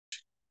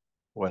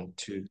1,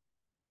 2.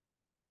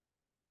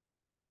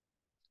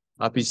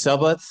 Happy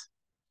Sabbath.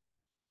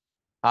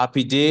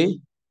 Happy day.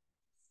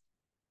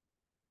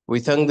 We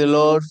thank the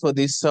Lord for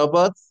this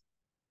Sabbath.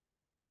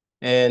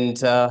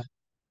 And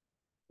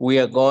we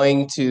are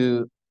going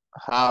to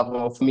have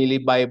a family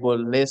Bible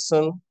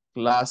lesson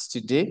class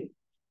today.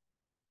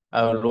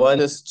 I would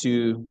want us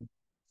to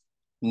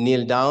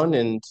kneel down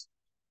and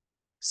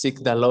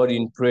seek the Lord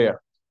in prayer.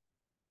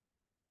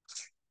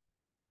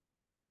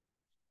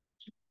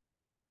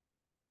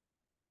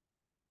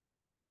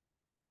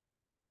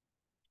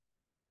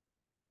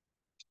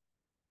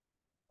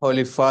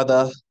 Holy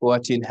Father, who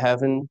art in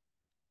heaven,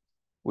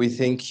 we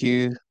thank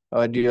you,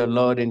 our dear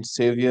Lord and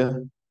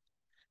Savior.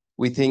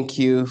 We thank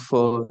you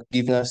for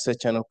giving us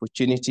such an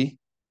opportunity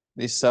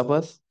this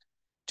Sabbath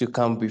to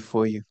come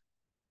before you.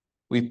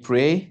 We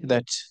pray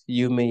that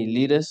you may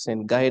lead us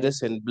and guide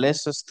us and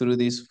bless us through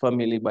this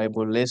family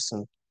Bible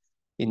lesson.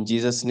 In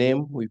Jesus'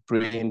 name, we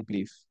pray and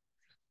believe.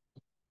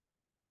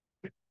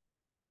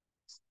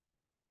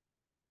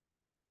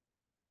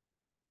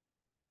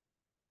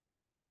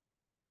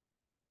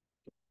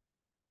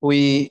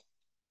 We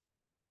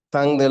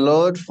thank the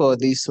Lord for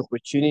this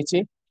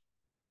opportunity.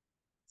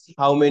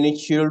 How many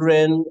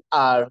children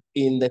are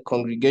in the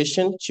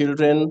congregation?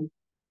 Children,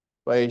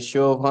 by a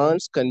show of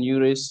hands, can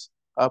you raise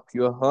up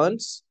your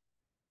hands?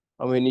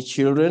 How many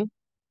children?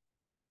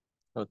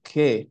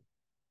 Okay,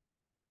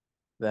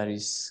 that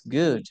is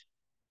good.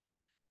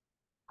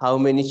 How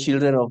many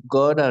children of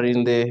God are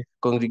in the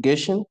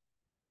congregation?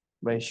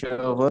 By show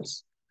of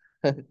hands.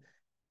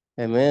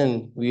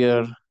 Amen. We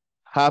are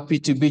happy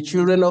to be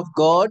children of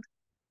God,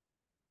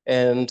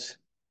 and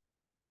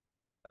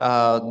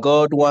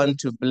God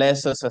wants to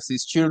bless us as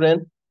his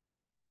children.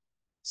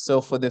 So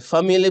for the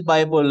family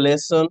Bible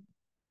lesson,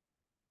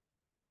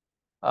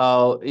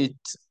 it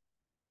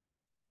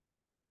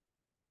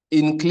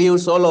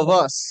includes all of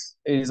us.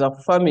 It is a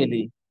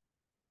family.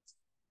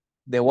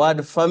 The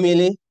word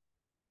family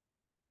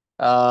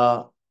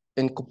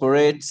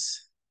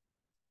incorporates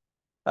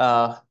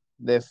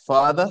the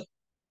father,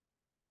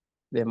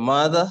 the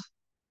mother,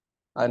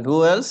 and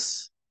who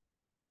else?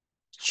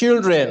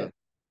 Children.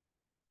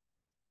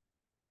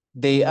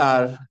 They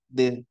are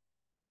the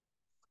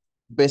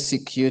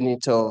basic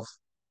unit of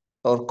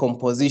or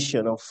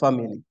composition of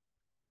family.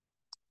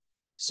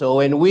 So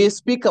when we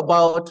speak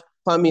about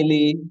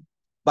family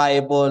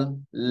Bible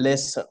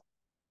lesson,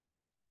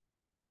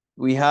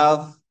 we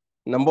have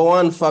number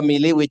one,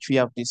 family, which we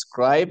have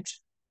described.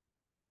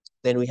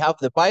 Then we have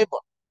the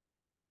Bible.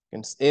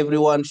 Can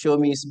everyone show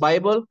me his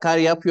Bible?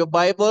 Carry up your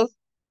Bible.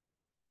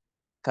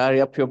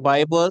 Carry up your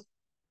Bible.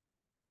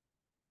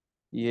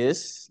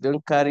 Yes,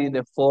 don't carry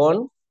the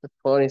phone. The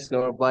phone is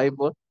not a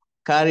Bible.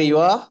 Carry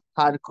your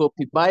hard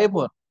copy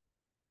Bible.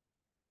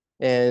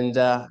 And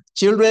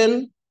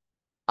children,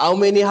 how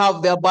many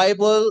have their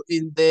Bible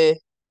in the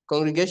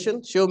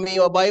congregation? Show me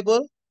your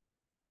Bible.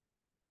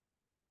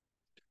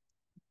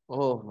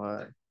 Oh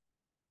my.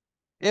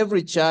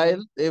 Every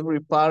child, every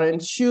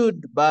parent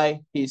should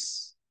buy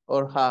his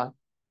or her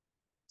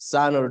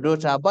son or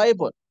daughter a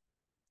Bible.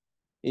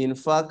 In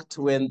fact,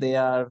 when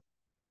the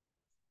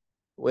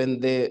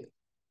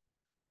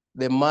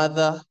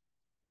mother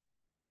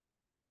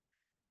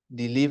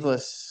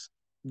delivers,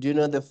 do you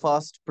know the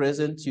first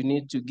present you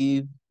need to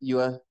give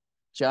your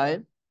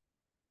child?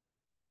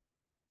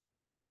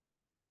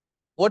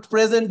 What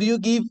present do you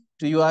give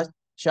to your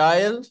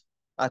child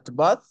at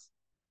birth?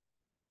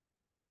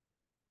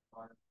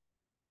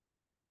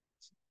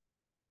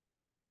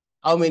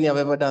 How many have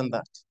ever done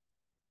that?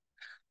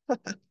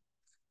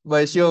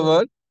 By show of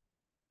hands.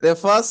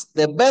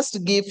 The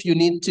best gift you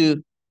need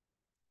to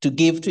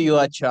give to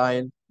your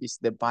child is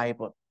the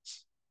Bible.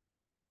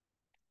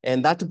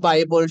 And that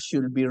Bible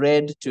should be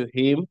read to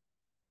him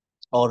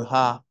or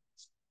her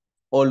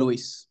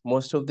always,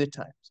 most of the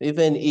time.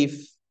 Even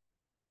if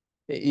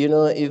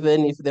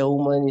the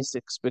woman is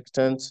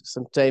expectant,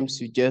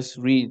 sometimes you just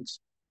read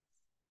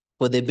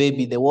for the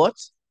baby the what?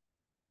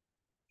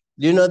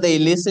 Do you know they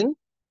listen?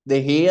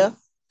 They hear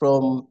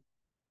from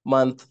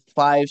month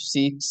 5,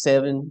 6,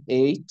 7,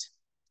 8.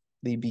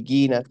 They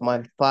begin at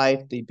month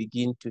 5, they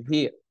begin to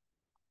hear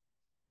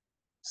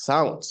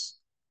sounds.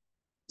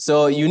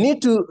 So you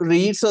need to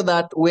read so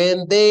that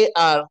when they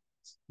are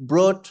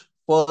brought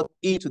forth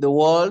into the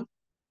world,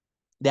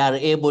 they are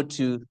able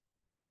to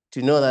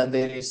know that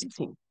there is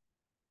something.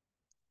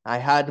 I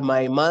had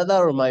my mother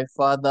or my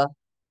father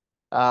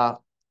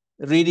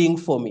reading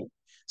for me.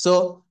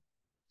 So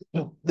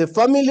the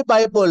family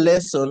Bible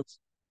lesson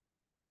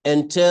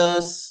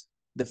entails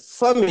the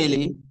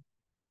family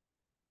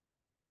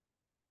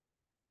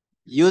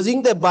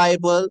using the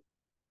Bible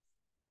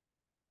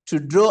to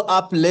draw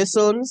up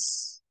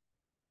lessons,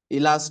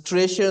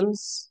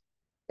 illustrations,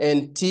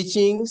 and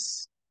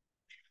teachings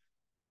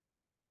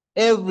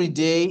every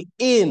day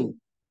in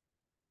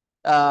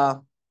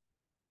their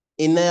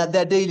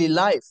daily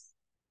life.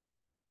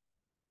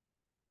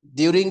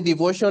 During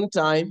devotion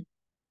time,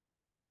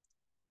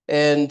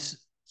 and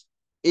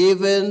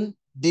even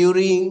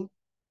during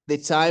the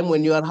time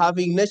when you are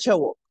having nature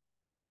walk.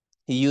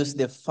 use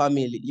the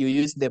family, you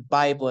use the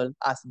Bible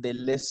as the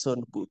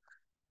lesson book.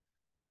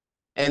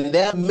 And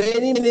there are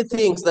many, many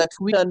things that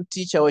we can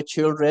teach our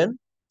children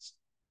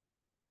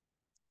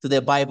to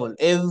the Bible.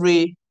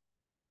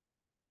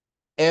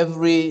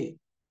 Every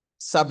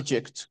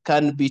subject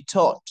can be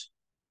taught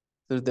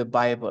through the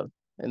Bible.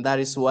 And that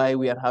is why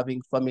we are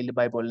having family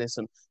Bible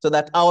lesson, so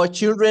that our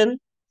children,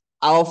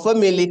 our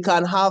family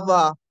can have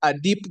a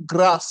deep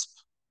grasp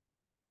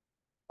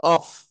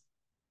of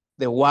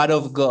the Word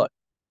of God.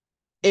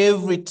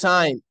 Every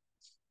time,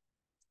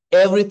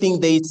 everything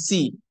they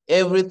see,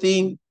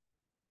 everything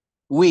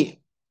we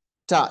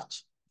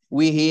touch,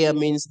 we hear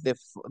means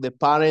the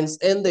parents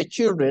and the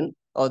children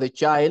or the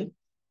child,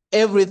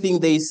 everything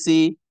they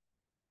see,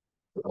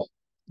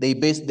 they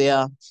base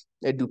their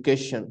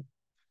education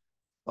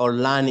or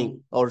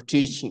learning or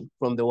teaching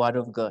from the Word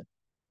of God.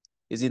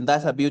 Isn't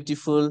that a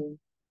beautiful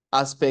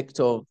aspect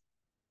of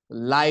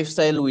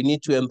lifestyle we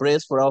need to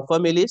embrace for our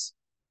families?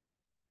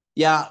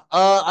 Yeah,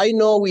 I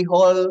know we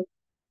all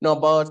know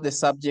about the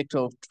subject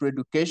of true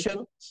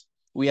education.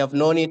 We have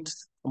known it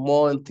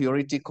more in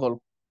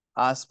theoretical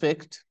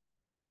aspect,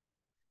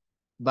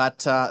 but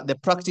the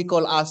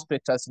practical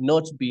aspect has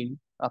not been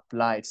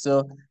applied.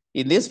 So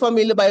in this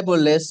family Bible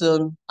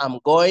lesson, I'm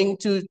going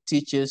to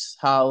teach us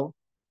how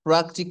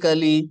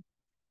practically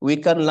we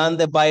can learn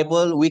the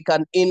Bible, we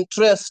can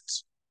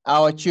interest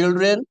our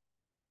children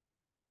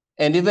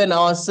and even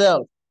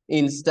ourselves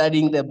in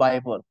studying the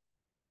Bible,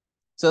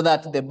 so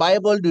that the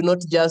Bible do not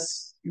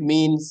just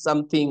mean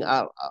something,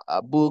 a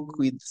book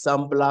with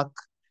some black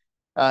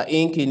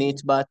ink in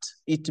it, but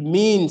it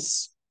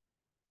means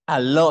a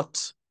lot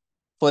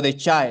for the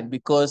child,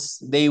 because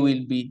they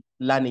will be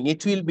learning.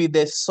 It will be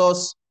the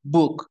source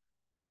book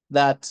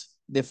that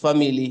the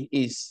family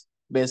is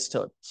based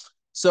on.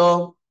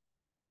 So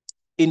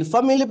in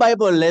family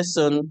Bible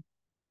lesson,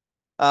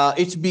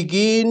 it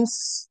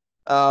begins,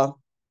 how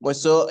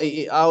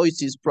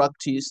it is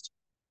practiced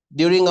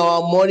during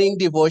our morning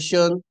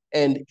devotion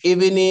and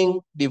evening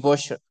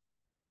devotion.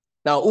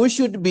 Now, who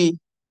should be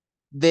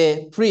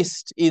the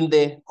priest in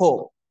the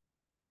home?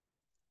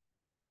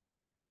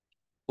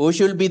 Who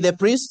should be the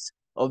priest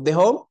of the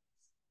home?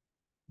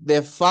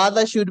 The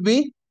father should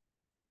be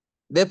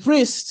the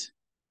priest.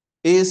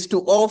 He is to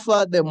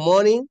offer the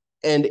morning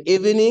and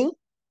evening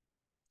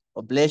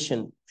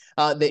oblation.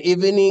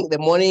 The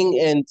morning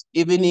and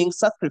evening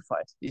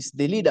sacrifice is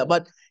the leader.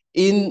 But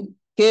in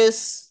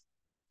case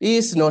he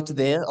is not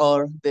there,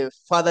 or the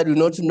father do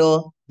not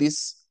know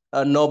this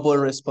noble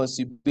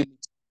responsibility,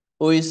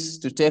 who is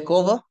to take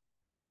over?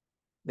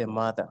 The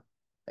mother.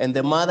 And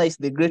the mother is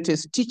the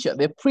greatest teacher,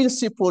 the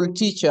principal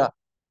teacher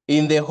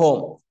in the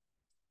home.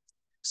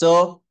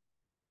 So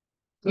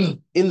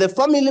in the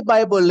family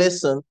Bible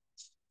lesson,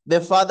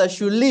 the father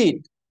should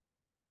lead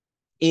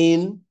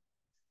in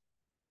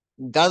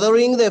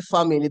gathering the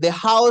family, the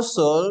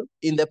household,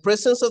 in the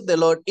presence of the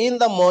Lord in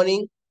the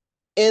morning,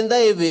 in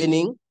the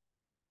evening,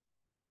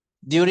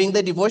 during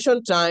the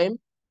devotion time,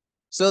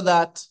 so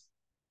that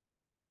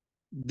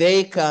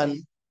they can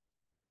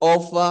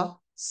offer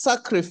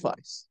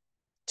sacrifice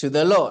to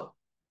the Lord,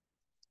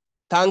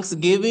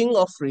 thanksgiving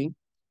offering,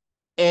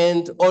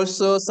 and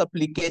also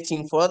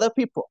supplicating for other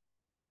people.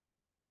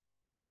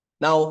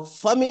 Now,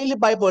 family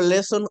Bible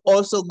lesson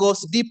also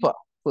goes deeper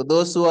for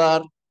those who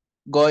are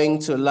going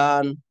to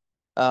learn,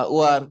 who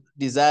are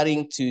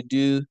desiring to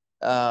do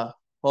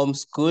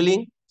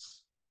homeschooling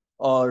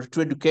or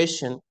true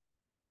education,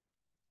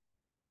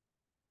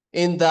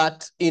 in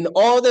that in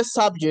all the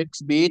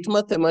subjects, be it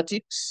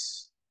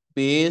mathematics,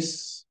 be it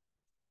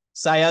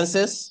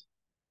sciences,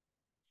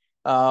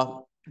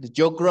 the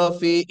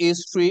geography,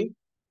 history,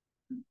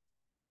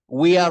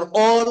 we are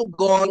all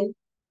going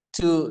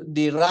to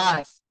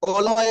derive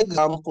all our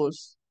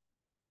examples,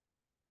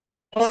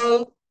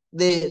 all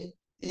the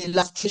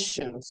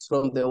illustrations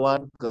from the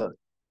Word of God,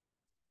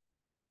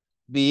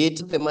 be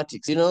it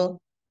mathematics.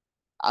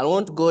 I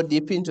won't go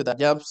deep into that,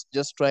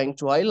 just trying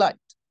to highlight.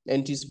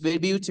 And it's very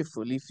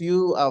beautiful. If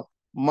you have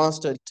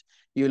mastered it,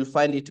 you'll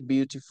find it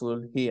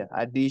beautiful here.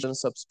 Addition,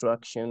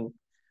 subtraction,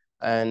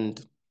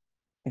 and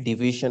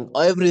division,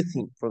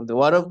 everything from the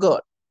Word of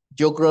God.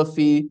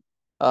 Geography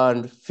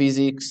and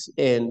physics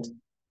and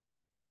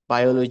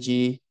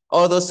biology,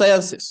 all those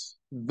sciences,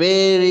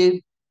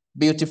 very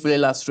beautifully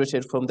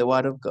illustrated from the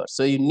Word of God.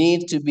 So you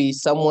need to be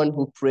someone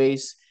who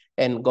prays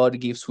and God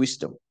gives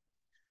wisdom.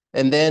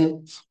 And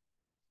then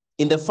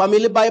in the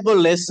family Bible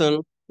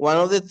lesson, one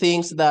of the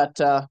things that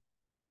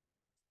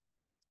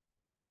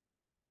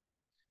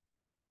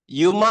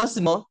you must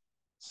know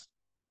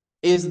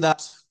is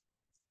that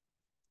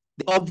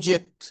the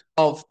object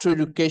of true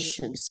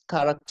education is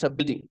character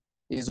building.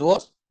 Is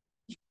what?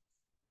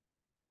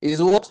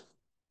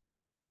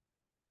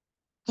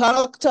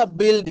 Character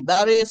building.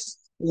 That is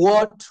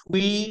what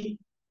we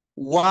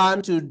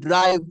want to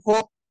drive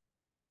home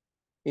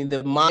in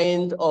the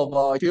mind of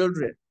our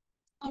children.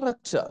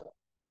 Character.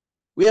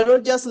 We are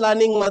not just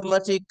learning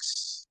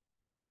mathematics.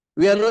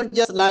 We are not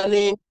just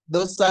learning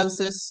those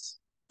sciences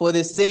for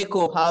the sake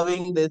of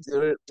having the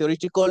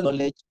theoretical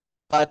knowledge,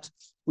 but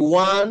we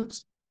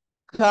want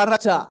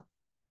character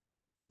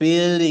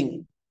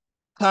building,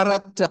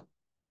 character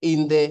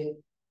in the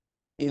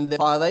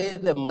father,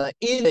 in the mother,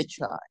 in the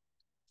child.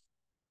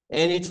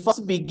 And it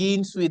first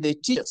begins with the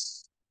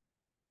teachers.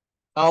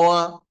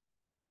 Our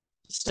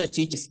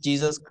teacher is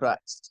Jesus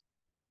Christ.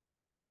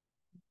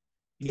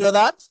 You know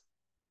that?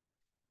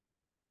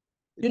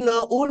 You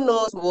know, who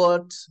knows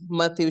what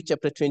Matthew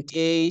chapter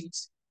 28,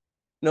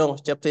 no,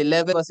 chapter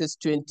 11, verses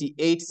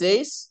 28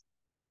 says?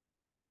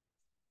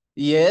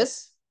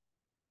 Yes.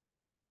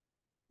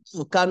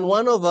 So can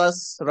one of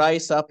us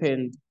rise up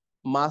and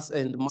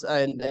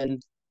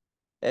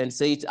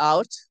say it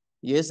out?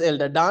 Yes,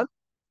 Elder Dan.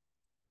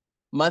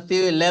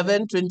 Matthew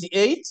 11,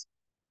 28.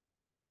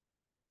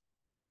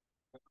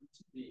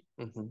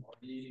 Mm-hmm.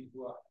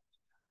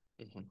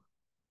 Mm-hmm.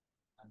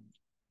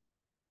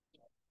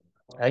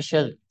 I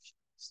shall.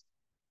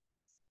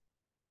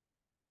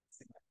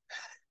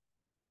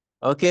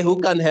 Okay, who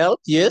can help?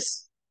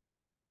 Yes.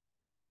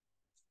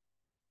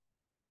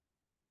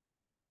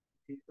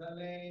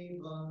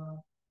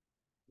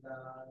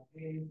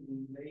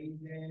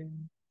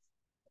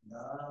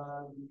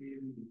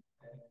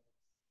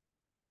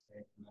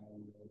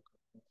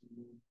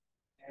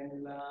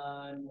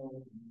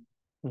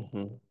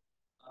 Mm-hmm.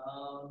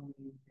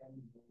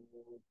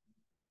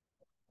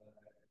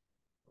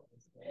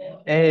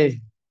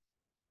 Hey.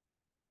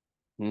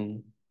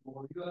 Mm.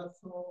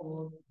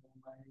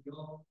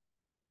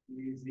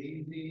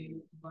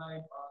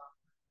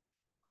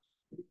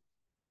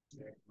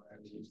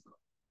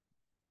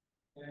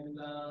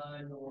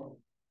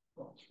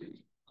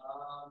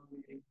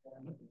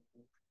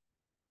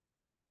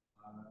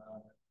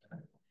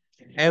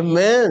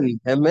 Amen.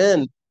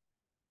 Amen.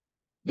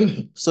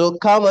 So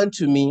come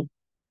unto me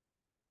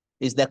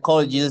is the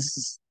call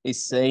Jesus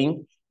is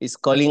saying, is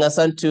calling us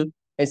unto,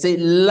 and say,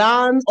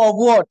 learn of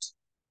what?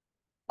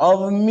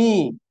 Of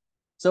me.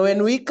 So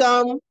when we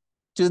come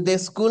to the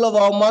school of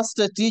our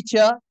master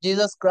teacher,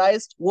 Jesus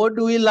Christ, what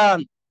do we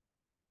learn?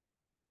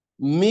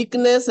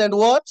 Meekness and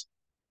what?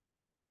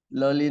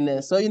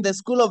 Lowliness. So in the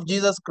school of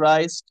Jesus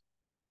Christ,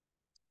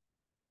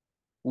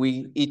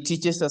 it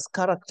teaches us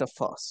character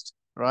first,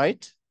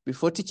 right?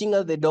 Before teaching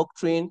us the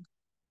doctrine,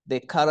 the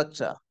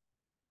character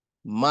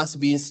must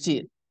be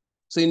instilled.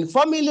 So in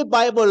family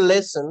Bible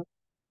lesson,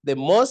 the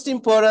most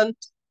important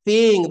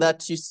thing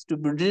that is to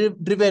be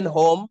driven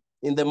home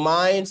in the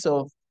minds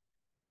of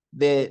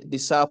the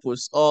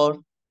disciples or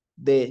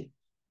the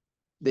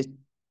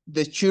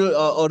children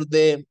or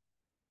the,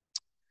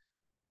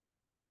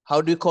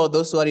 how do you call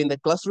those who are in the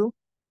classroom?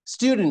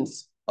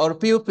 Students or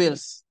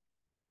pupils,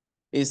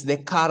 is the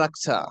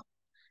character.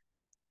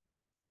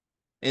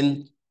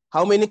 And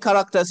how many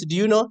characters do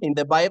you know in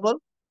the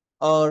Bible?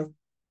 Or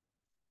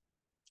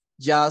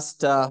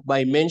just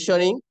by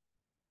mentioning,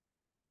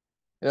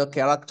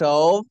 character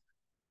of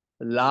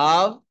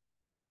love,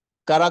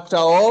 character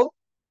of,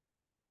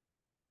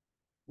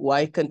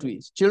 why can't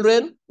we?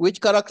 Children, which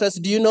characters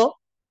do you know?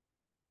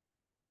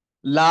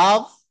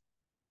 Love,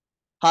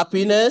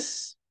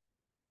 happiness,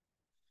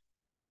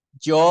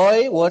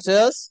 joy, what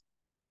else?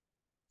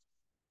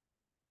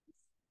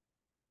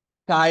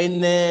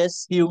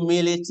 Kindness,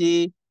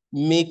 humility,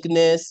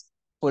 meekness,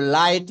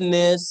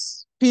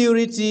 politeness,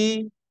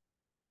 purity.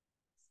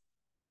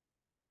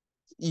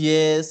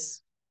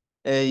 Yes,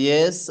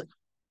 yes.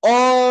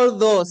 All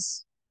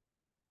those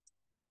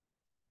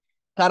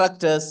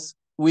characters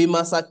we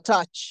must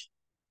attach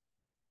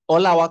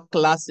all our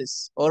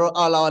classes or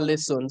all our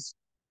lessons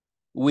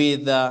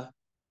with the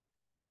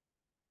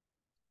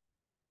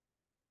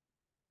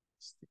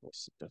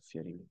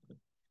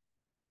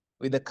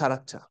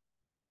character.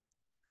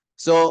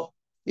 So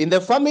in the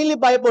family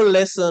Bible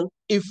lesson,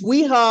 if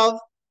we have,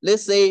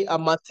 let's say, a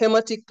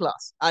mathematics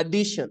class,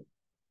 addition,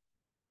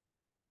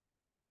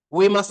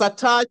 we must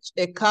attach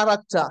a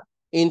character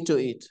into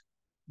it.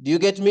 Do you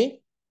get me?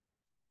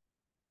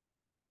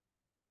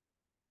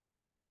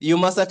 You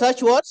must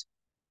attach what?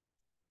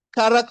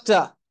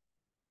 Character.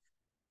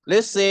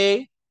 Let's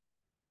say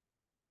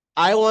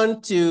I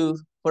want to,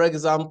 for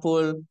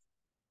example,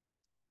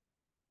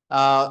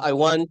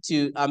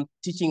 I'm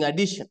teaching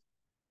addition.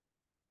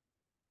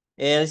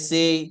 And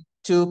say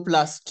 2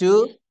 plus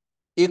 2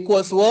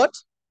 equals what?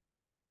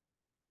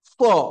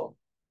 4.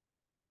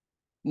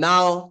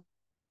 Now,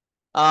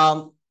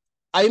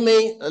 I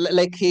may,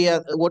 like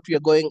here, what we are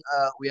going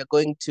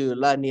to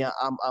learn here,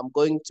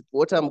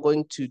 what I'm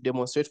going to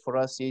demonstrate for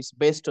us is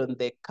based on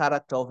the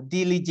character of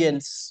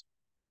diligence.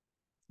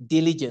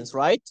 Diligence,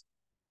 right?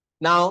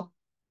 Now,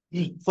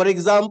 for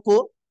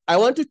example, I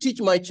want to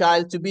teach my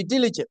child to be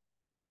diligent.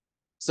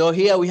 So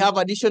here we have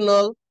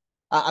additional,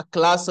 a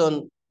class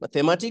on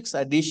mathematics,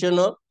 addition.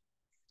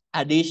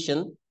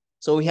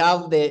 So we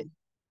have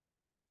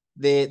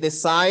the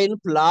sign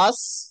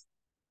plus,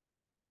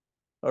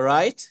 all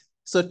right?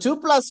 So 2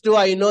 plus 2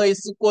 I know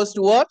is equals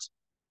to what?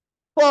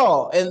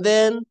 4. And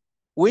then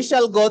we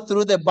shall go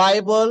through the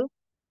Bible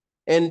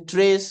and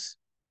trace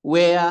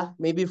where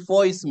maybe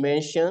 4 is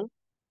mentioned.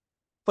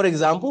 For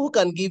example, who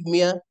can give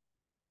me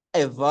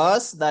a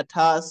verse that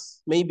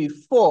has maybe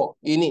 4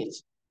 in it?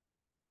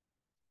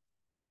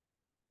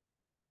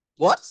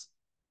 What?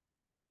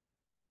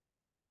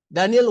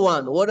 Daniel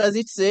 1. What does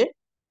it say?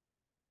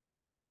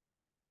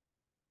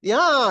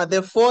 Yeah,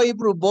 the four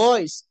Hebrew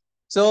boys.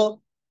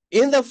 So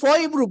in the four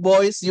Hebrew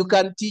boys, you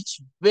can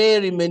teach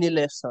very many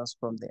lessons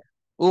from there.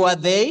 Who are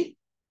they?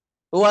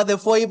 Who are the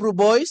four Hebrew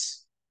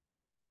boys?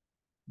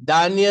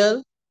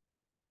 Daniel,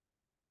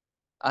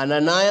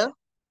 Ananiah.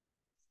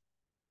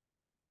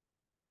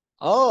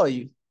 Oh,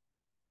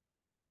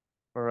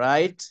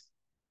 right.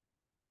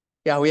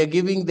 Yeah, we are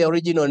giving the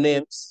original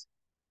names.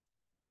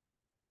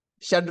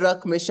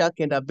 Shadrach, Meshach,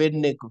 and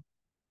Abednego.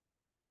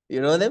 You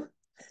know them?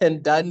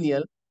 And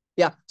Daniel.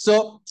 Yeah,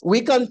 so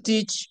we can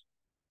teach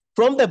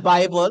from the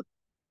Bible.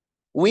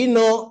 We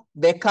know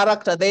the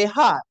character they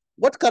had.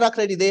 What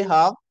character did they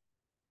have?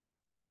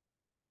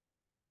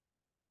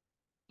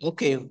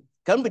 Okay,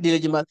 can be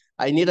diligent.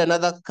 I need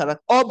another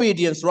character.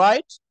 Obedience,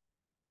 right?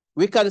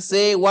 We can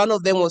say one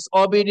of them was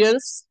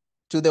obedience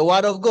to the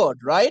word of God,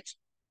 right?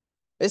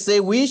 They say,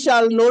 we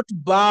shall not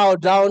bow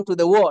down to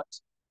the what?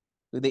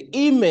 To the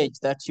image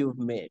that you've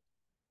made.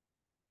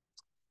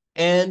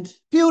 And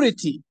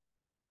purity.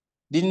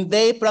 Didn't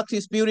they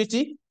practice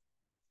purity?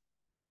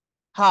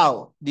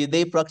 How did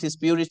they practice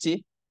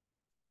purity?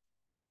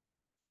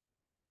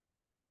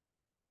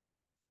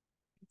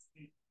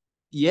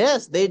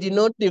 Yes, they did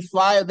not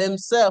defile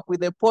themselves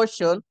with a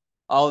portion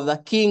of the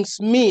king's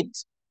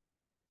meat.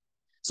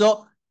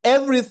 So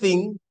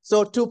everything,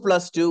 so 2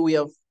 plus 2, we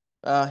have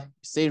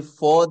said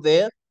 4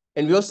 there.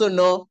 And we also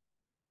know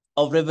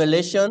of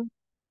Revelation,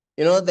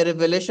 you know, the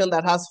Revelation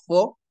that has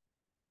 4.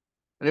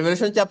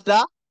 Revelation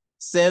chapter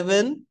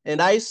 7, and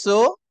I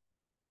saw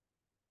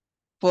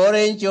 4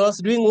 angels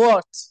doing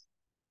what?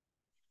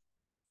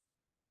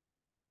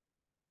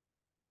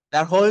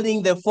 They're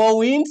holding the 4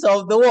 winds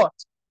of the what?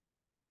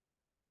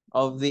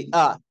 Of the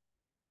earth.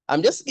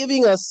 I'm just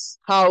giving us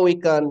how we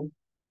can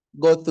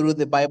go through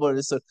the Bible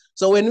research.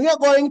 So when we are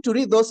going to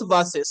read those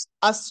verses,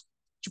 as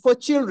for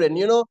children,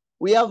 you know,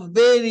 we have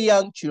very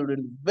young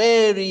children,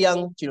 very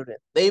young children.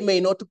 They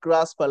may not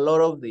grasp a lot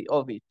of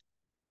it.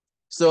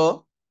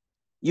 So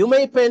you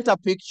may paint a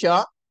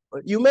picture,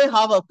 you may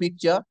have a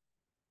picture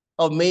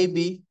of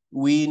maybe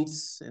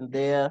winds, and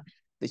there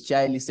the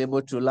child is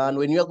able to learn.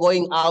 When you're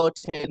going out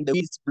and the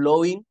wind is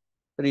blowing,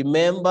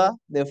 remember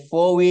the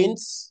 4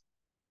 winds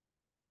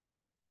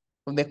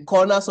from the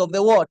corners of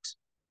the what?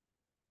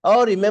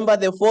 Oh, remember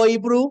the 4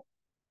 Hebrew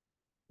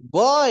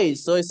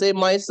boys. So I say,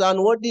 my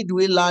son, what did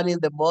we learn in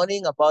the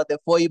morning about the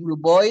 4 Hebrew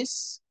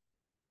boys?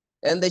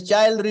 And the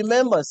child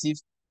remembers if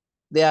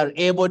they are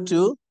able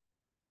to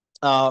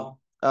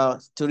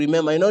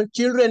remember. You know,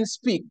 children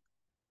speak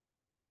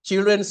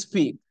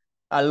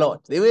a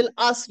lot. They will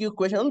ask you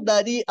questions.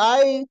 Daddy,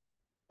 the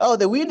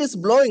wind is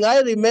blowing. I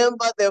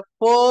remember the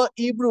 4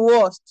 Hebrew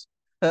words,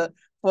 4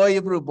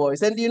 Hebrew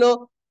boys. And you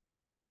know,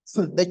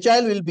 the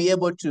child will be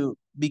able to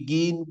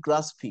begin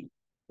grasping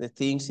the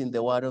things in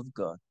the word of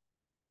God.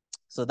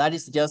 So that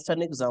is just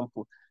an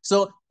example.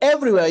 So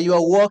everywhere you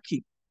are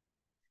walking,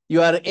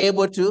 you are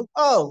able to,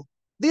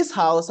 this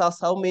house has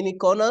how many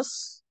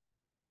corners?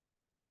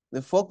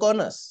 The 4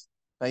 corners.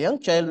 A young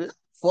child,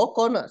 4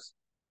 corners.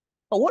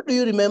 What do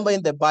you remember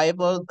in the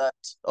Bible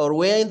or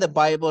where in the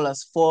Bible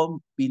has 4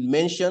 been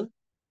mentioned?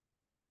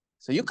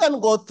 So you can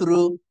go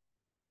through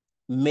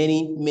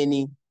many,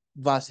 many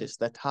verses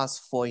that has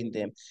 4 in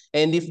them.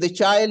 And if the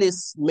child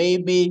is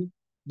maybe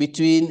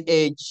between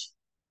age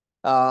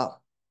 12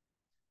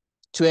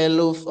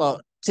 or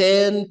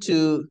 10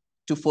 to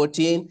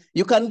 14,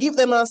 you can give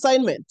them an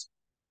assignment.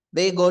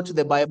 They go to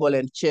the Bible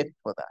and check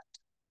for that.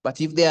 But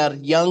if they are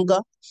younger,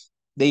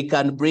 they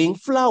can bring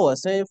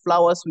flowers,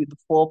 flowers with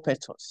 4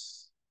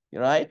 petals,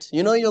 right?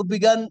 You know, you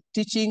began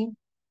teaching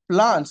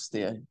plants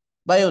there,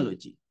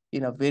 biology,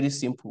 in a very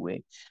simple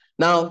way.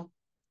 Now,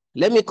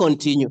 let me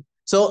continue.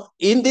 So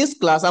in this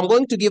class, I'm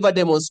going to give a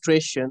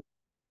demonstration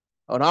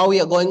on how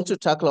we are going to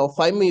tackle our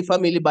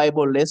family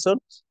Bible lesson.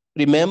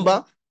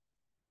 Remember,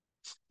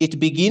 it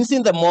begins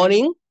in the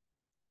morning.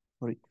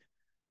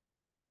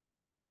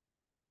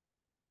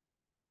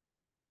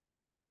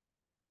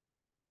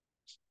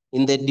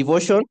 In the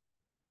devotion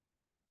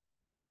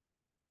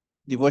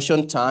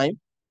time.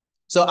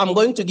 So I'm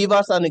going to give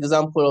us an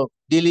example of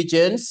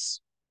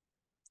diligence.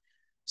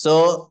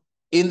 So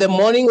in the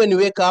morning when we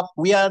wake up,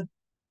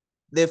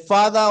 the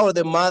father or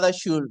the mother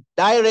should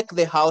direct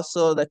the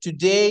household that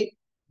today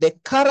the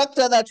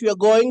character that we are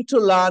going to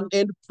learn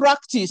and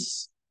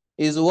practice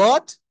is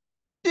what?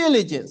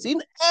 Diligence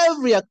in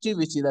every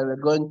activity that we're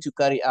going to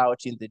carry out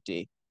in the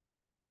day.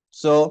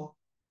 So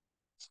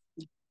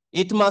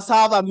it must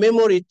have a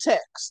memory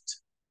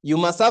text. You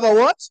must have a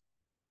what?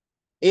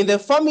 In the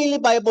family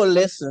Bible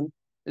lesson,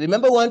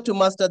 remember, we want to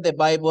master the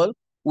Bible,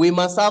 we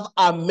must have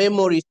a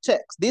memory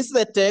text. This is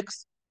the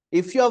text.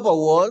 If you have a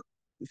wall,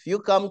 if you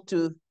come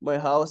to my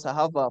house, I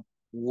have a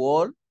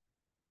wall,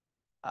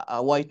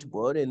 a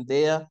whiteboard, and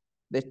there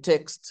the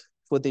text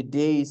for the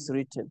day is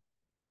written.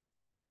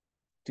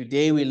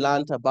 Today we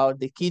learned about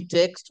the key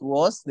text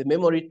was the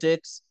memory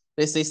text.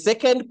 They say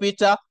 2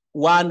 Peter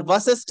 1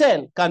 verses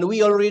 10. Can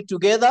we all read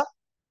together?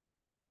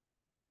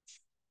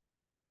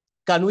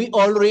 Can we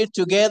all read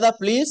together,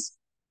 please?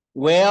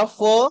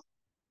 Wherefore,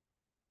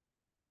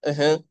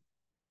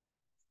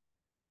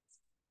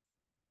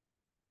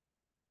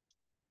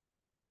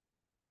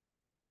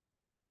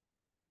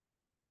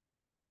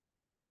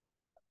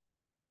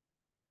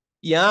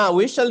 yeah,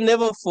 we shall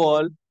never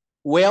fall.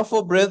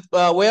 Wherefore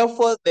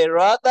the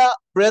rather,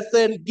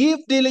 brethren, give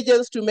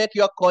diligence to make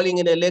your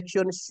calling and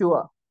election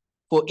sure.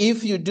 For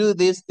if you do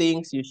these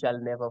things, you shall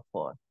never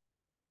fall.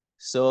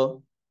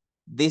 So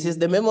this is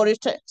the memory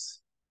text.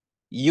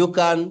 You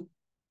can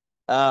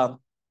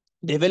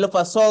develop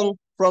a song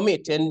from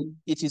it, and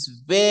it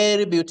is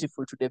very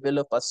beautiful to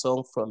develop a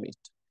song from it.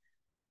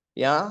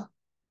 Yeah,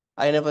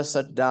 I never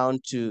sat down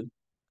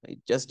I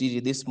just did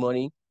it this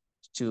morning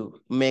to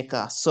make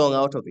a song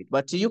out of it.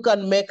 But you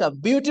can make a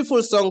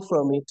beautiful song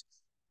from it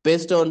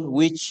based on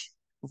which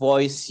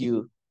voice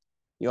you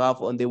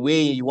have, on the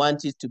way you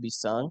want it to be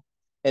sung.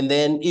 And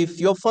then if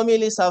your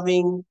family is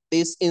having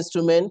these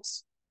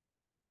instruments,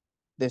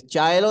 the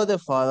child or the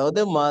father or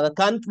the mother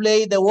can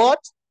play the what?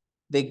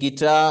 The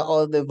guitar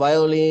or the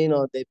violin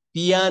or the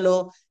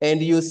piano,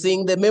 and you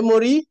sing the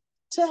memory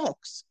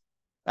text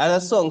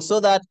as a song,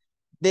 so that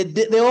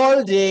the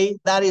whole day,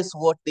 that is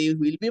what they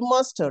will be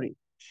mastering.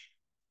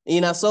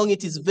 In a song,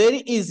 it is very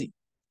easy.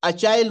 A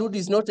child who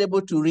is not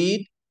able to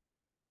read,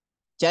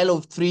 child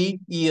of 3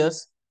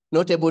 years,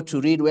 not able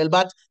to read well,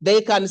 but they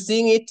can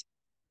sing it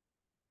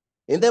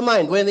in their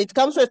mind. When it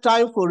comes to a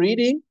time for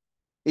reading,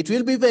 it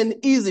will be even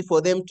easy for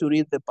them to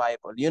read the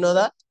Bible. You know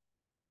that?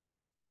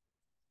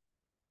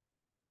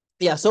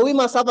 Yeah, so we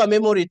must have a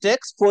memory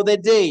text for the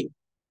day.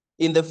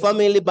 In the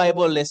family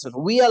Bible lesson,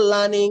 we are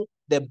learning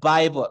the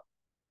Bible,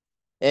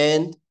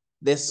 and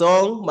the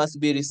song must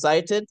be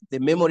recited, the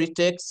memory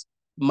text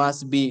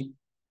must be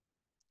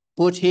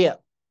put here.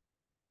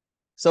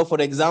 So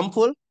for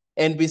example,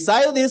 and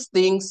beside these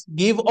things,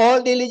 give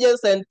all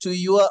diligence, and to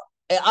your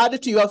add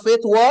to your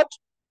faith what?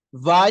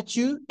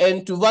 Virtue,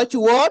 and to virtue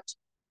what?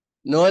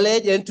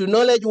 Knowledge, and to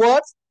knowledge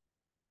what?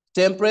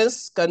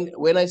 Temperance.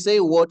 When I say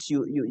what,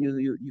 you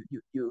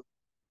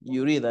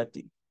read that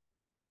thing.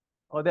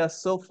 Oh, they're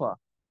so far.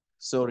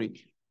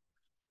 Sorry.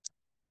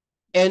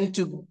 And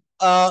to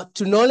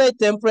knowledge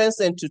temperance,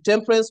 and to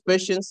temperance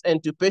patience,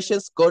 and to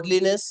patience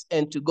godliness,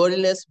 and to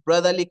godliness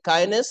brotherly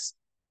kindness,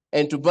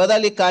 and to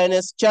brotherly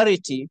kindness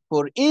charity.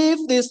 For if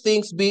these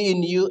things be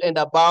in you and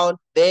abound,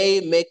 they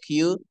make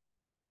you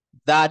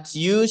that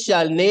you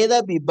shall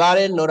neither be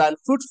barren nor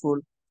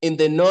unfruitful in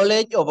the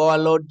knowledge of our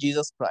Lord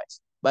Jesus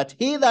Christ. But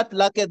he that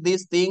lacketh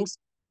these things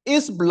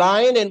is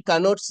blind and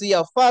cannot see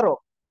afar off,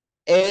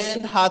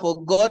 and hath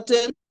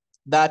forgotten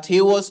that he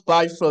was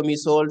purged from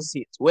his old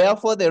sins.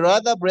 Wherefore the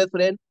rather,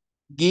 brethren,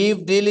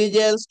 give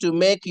diligence to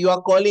make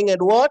your calling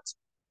and what?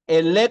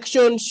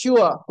 Election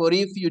sure. For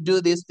if you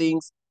do these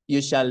things,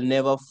 you shall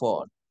never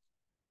fall.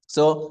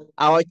 So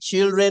our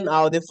children,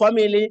 the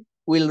family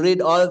will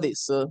read all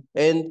this.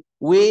 And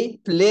we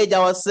pledge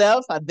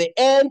ourselves at the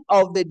end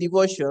of the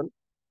devotion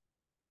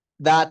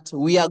that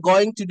we are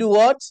going to do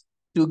what?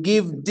 To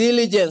give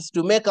diligence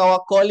to make our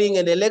calling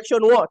and election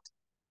what?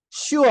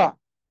 Sure.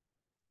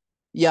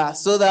 Yeah,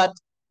 so that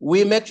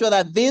we make sure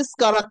that these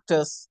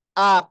characters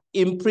are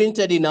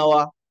imprinted in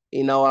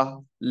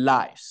our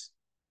lives.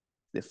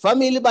 The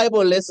family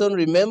Bible lesson,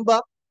 remember,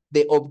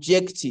 the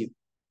objective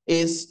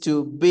is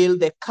to build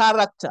the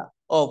character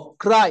of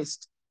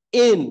Christ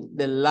in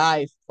the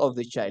life of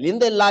the child, in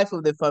the life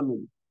of the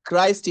family.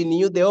 Christ in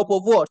you, the hope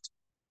of what?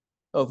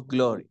 Of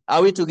glory.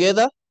 Are we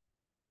together?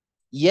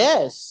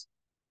 Yes.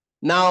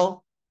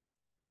 Now,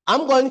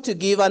 I'm going to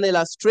give an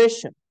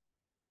illustration,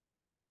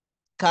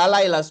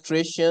 color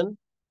illustration,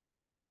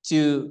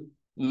 to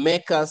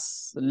make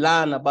us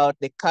learn about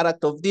the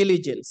character of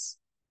diligence.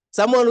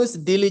 Someone who is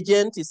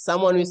diligent is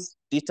someone who is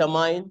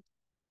determined,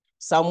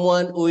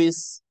 someone who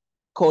is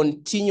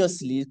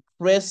continuously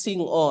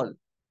pressing on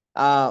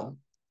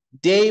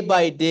day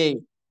by day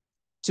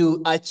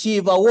to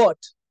achieve a what?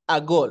 A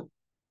goal.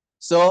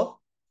 So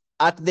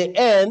at the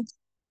end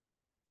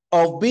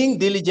of being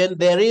diligent,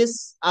 there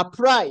is a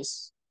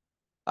prize.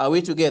 Are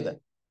we together?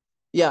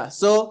 Yeah,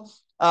 so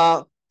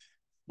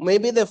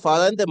maybe the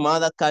father and the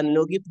mother can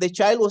look, if the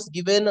child was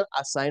given an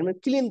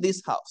assignment, clean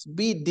this house,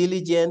 be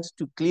diligent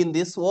to clean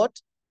this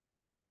what?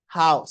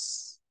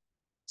 House.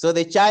 So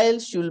the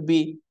child should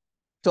be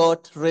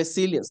taught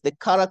resilience, the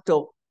character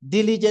of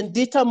diligent,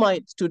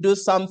 determined to do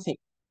something.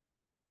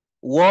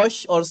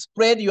 Wash or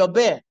spread your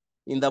bed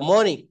in the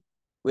morning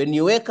when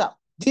you wake up,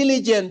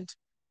 diligent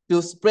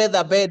to spread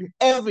the bed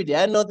every day.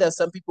 I know there are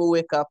some people who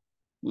wake up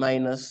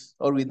minus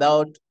or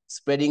without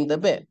spreading the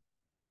bed.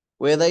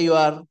 Whether you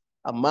are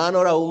a man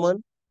or a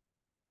woman,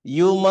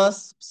 you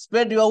must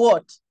spread your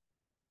what?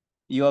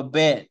 Your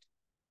bed.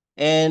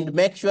 And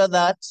make sure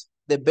that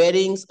the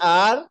beddings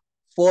are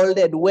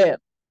folded well.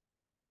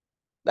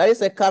 That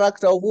is a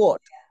character of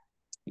what?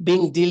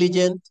 Being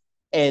diligent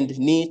and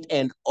neat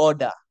and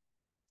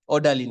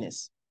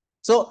orderliness.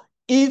 So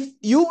if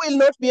you will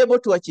not be able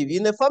to achieve,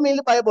 in the family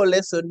Bible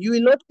lesson, you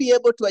will not be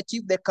able to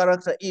achieve the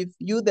character if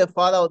you, the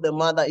father or the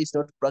mother, is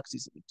not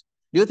practicing it.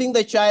 Do you think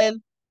the child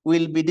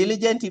will be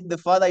diligent if the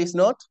father is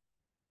not?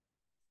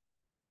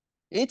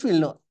 It will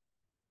not.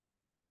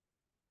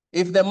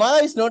 If the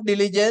mother is not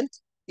diligent,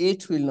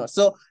 it will not.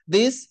 So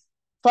this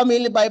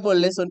family Bible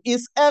lesson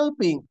is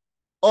helping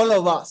all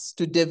of us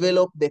to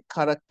develop the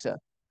character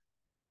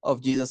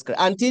of Jesus Christ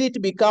until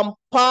it become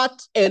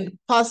part and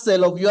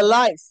parcel of your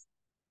life.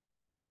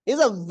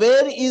 It's a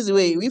very easy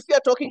way. If you're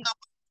talking about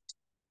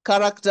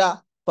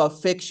character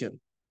perfection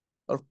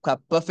or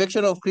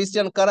perfection of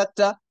Christian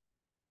character,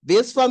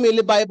 this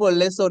family Bible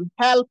lesson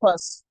help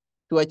us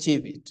to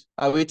achieve it.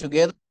 Are we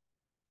together?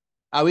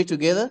 Are we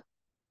together?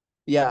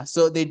 Yeah,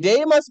 so the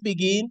day must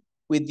begin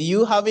with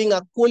you having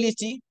a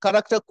quality,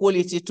 character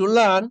quality to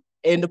learn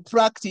and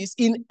practice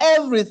in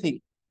everything,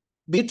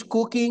 be it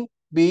cooking,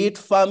 be it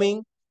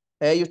farming.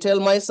 You tell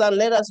my son,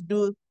 let us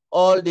do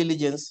all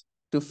diligence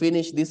to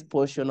finish this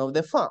portion of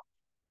the farm.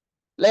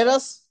 Let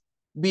us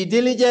be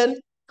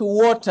diligent to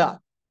water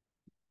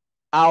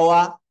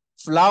our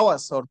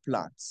flowers or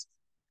plants.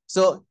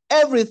 So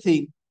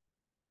everything,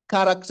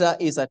 character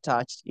is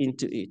attached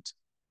into it.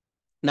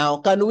 Now,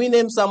 can we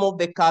name some of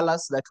the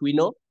colors that we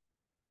know?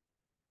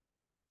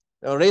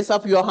 Now raise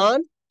up your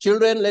hand.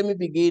 Children, let me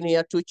begin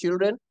here. 2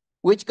 children.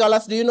 Which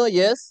colors do you know?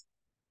 Yes?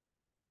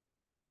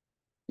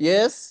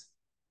 Yes?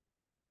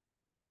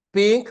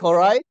 Pink, all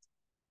right.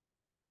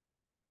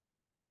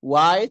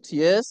 White,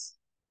 yes.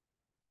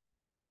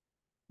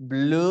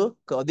 Blue,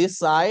 go this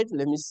side.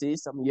 Let me see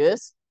some,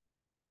 yes.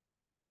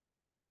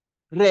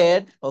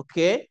 Red,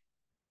 okay.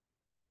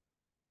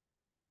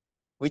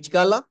 Which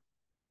color?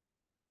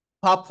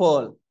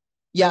 Purple.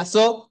 Yeah,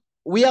 so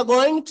we are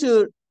going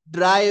to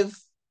drive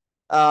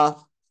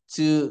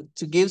to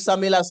give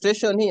some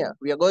illustration here.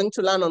 We are going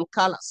to learn on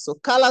colors. So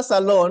colors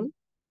alone,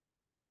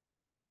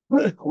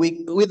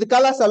 with the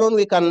colors alone,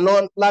 we can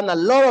learn a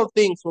lot of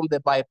things from the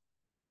Bible.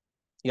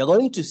 You're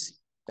going to see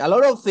a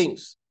lot of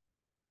things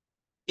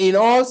in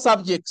all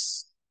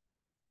subjects.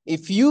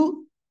 If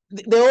you,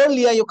 the whole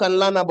year you can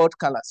learn about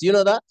colors, you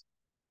know that?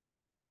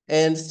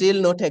 And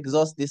still not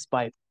exhaust this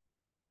Bible.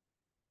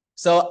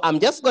 So I'm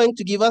just going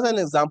to give us an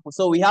example.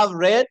 So we have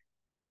red,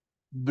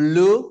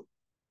 blue,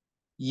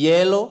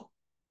 yellow,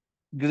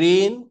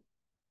 green,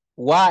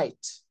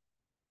 white,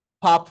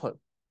 purple.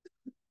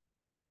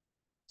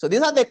 So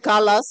these are the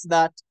colors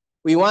that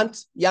we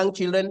want young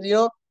children, you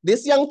know,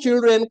 these young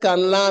children can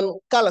learn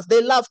colors.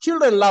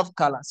 Children love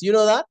colors, you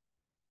know that?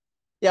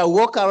 Yeah,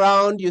 walk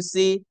around, you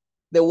see,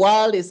 the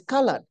world is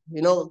colored.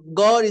 You know,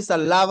 God is a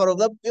lover of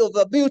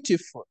the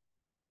beautiful.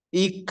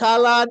 He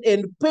colored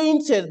and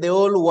painted the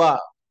whole world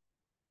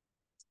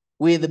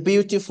with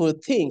beautiful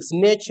things,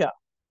 nature.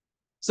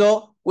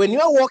 So when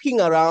you're walking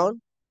around,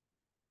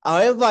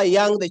 however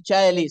young the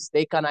child is,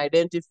 they can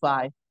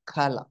identify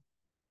color.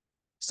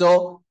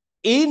 So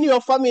in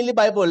your family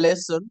Bible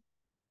lesson,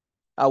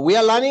 we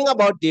are learning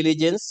about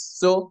diligence.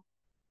 So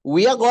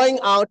we are going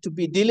out to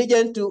be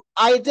diligent to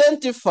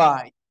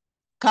identify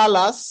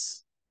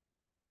colors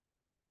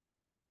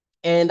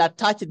and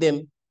attach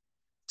them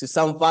to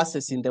some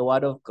verses in the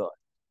Word of God.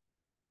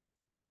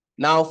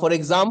 Now, for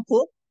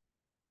example,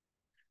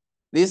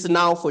 this is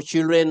now for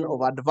children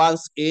of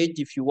advanced age.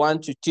 If you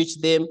want to teach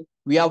them,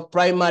 we have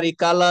primary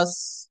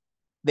colors,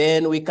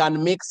 then we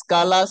can mix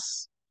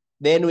colors,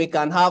 then we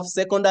can have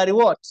secondary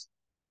what?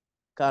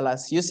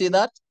 Colors. You see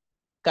that?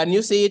 Can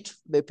you see it,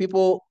 the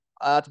people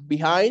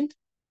behind?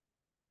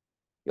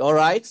 All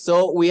right,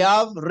 so we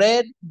have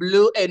red,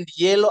 blue, and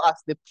yellow as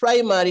the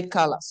primary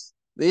colors.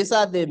 These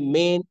are the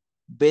main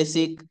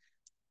basic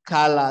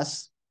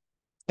colors.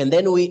 And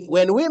then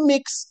when we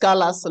mix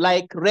colors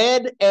like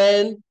red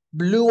and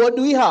blue, what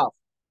do we have?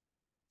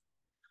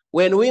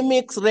 When we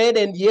mix red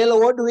and yellow,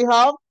 what do we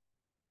have?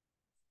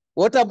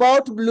 What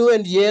about blue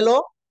and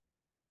yellow?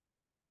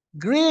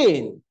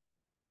 Green.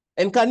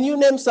 And can you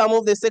name some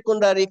of the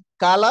secondary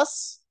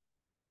colors?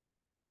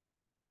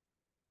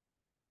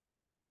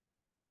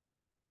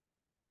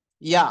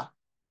 Yeah.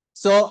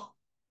 So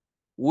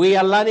we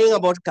are learning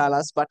about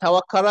colors, but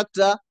our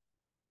character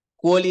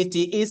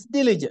quality is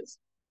diligence.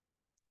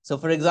 So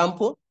for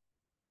example,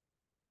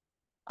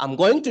 I'm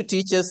going to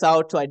teach us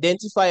how to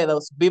identify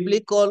those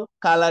biblical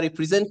color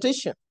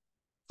representation.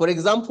 For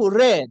example,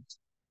 red.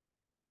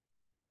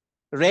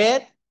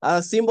 Red,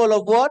 a symbol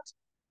of what?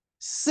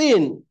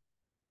 Sin.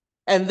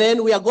 And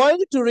then we are going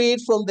to read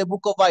from the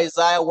book of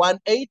Isaiah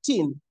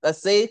 1:18 that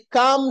says,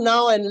 come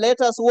now and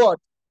let us what?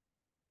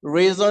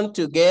 Reason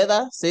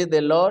together, say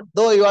the Lord.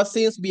 Though your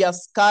sins be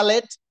as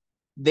scarlet,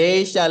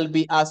 they shall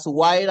be as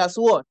white as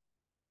what?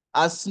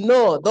 As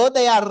snow. Though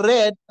they are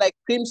red like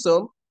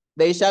crimson,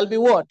 they shall be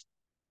what?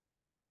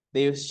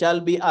 They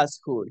shall be as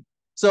wool.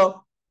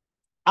 So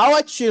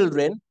our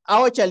children,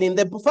 in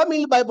the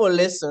family Bible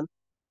lesson,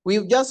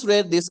 we've just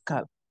read this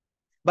color.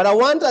 But I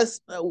want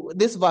us,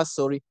 this verse,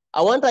 sorry.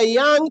 I want a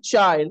young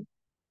child,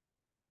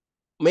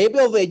 maybe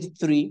of age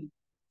 3,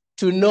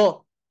 to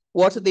know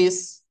what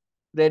this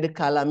red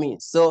color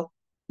means. So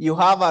you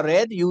have a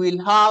red, you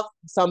will have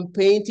some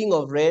painting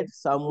of red,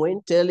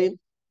 someone tell him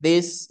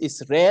this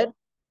is red,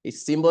 it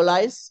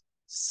symbolizes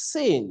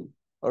sin.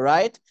 All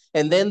right.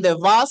 And then the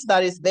verse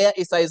that is there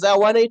is Isaiah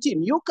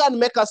 118. You can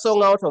make a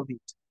song out of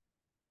it.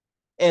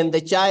 And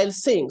the child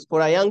sings. For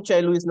a young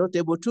child who is not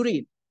able to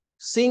read,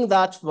 sing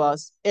that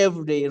verse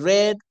every day,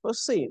 read or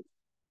sing.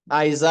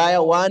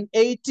 Isaiah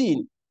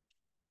 118.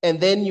 And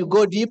then you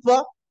go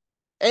deeper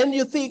and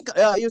you think,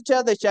 you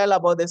tell the child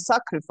about the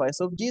sacrifice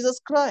of Jesus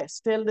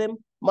Christ. Tell them,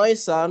 my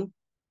son,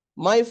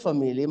 my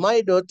family,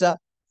 my daughter,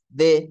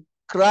 the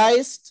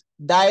Christ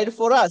died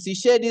for us. He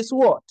shed his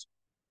what?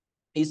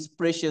 His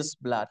precious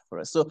blood for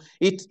us. So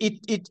it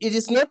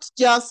is not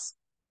just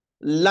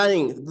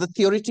learning, the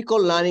theoretical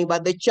learning,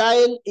 but the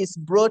child is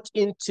brought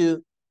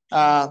into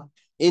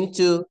in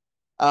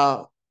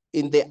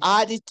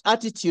the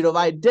attitude of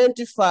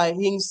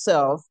identifying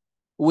himself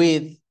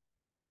with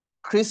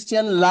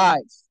Christian life,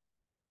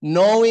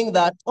 knowing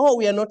that, oh,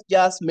 we are not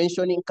just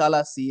mentioning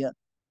colors here.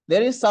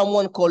 There is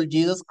someone called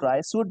Jesus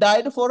Christ who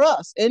died for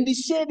us and he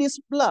shed his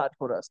blood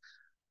for us.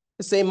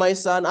 Say, my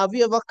son, have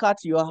you ever cut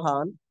your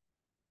hand?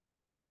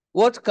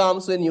 What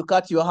comes when you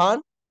cut your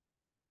hand?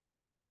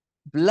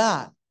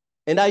 Blood.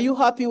 And are you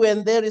happy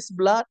when there is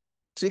blood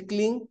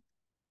trickling?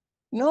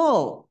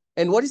 No.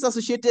 And what is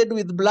associated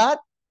with blood?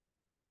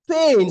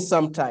 Pain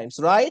sometimes,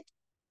 right?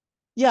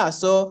 Yeah,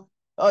 so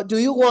do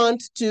you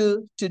want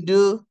to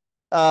do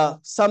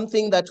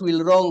something that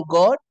will wrong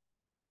God?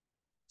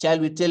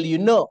 Child will tell you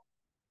no.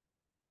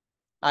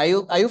 Are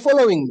you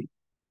following me?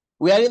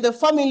 We are in the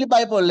family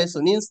Bible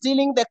lesson,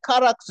 instilling the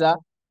character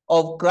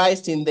of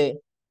Christ in the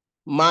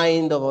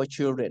mind of our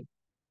children.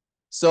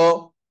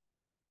 So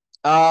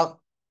that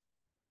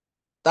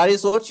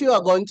is what you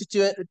are going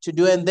to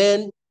do. And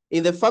then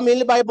in the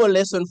family Bible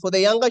lesson for the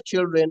younger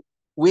children,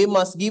 we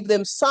must give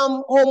them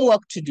some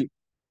homework to do.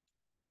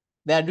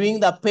 They are doing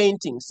the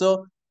painting.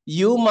 So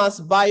you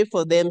must buy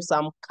for them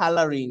some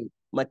coloring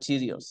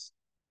materials.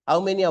 How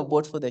many have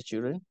bought for the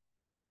children?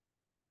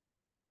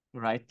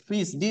 Right.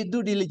 Please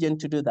do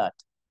diligent to do that.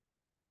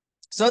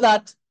 So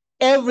that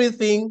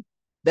everything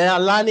they are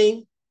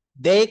learning,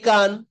 they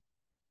can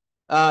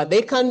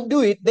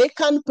do it, they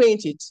can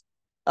paint it.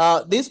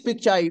 This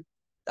picture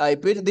I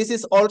put, this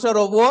is altar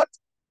of what?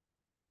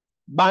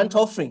 Burnt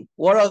offering.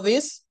 What is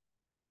this?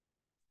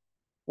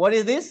 What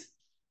is this?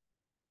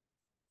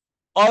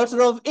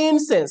 Altar of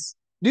incense.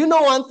 Do you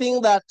know one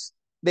thing that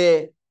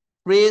the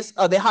priest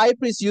or the high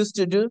priest used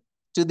to do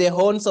to the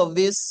horns of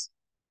these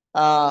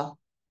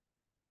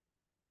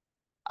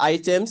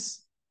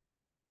items?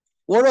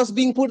 What was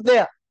being put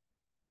there?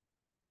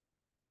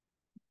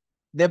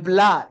 The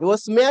blood. He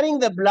was smearing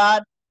the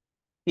blood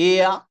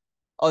here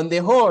on the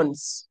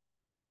horns.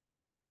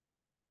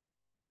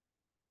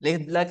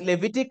 Like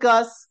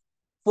Leviticus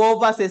 4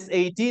 verses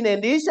 18,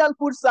 and he shall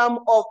put some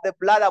of the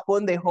blood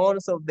upon the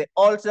horns of the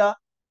altar,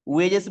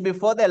 which is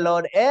before the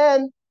Lord,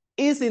 and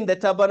is in the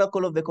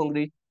tabernacle of the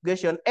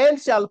congregation, and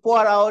shall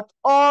pour out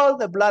all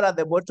the blood at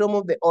the bottom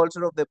of the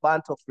altar of the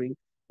burnt offering,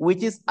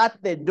 which is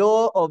at the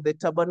door of the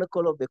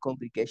tabernacle of the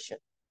congregation.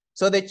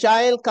 So the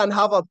child can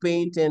have a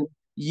paint, and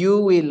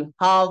you will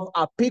have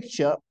a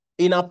picture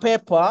in a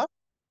paper,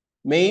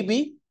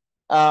 maybe,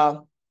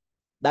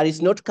 that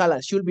is not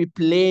colored, should be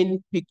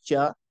plain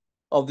picture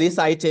of this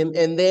item,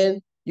 and then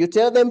you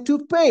tell them to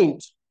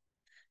paint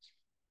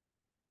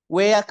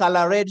where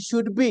color red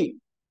should be.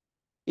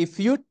 If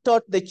you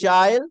taught the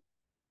child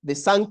the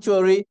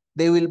sanctuary,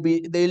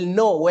 they'll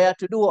know where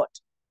to do what?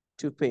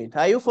 To paint.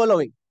 Are you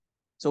following?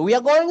 So we are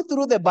going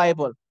through the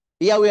Bible.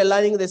 Here we are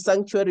learning the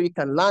sanctuary. We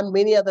can learn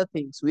many other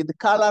things with the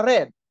color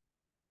red.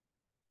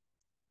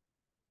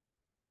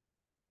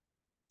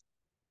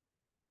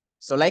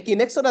 So like in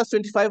Exodus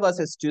 25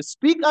 verses 2,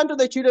 speak unto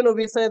the children of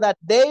Israel that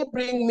they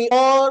bring me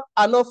all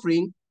an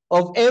offering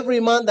of every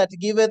man that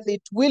giveth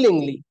it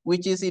willingly,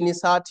 which is in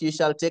his heart, you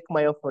shall take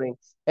my offering.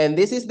 And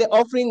this is the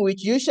offering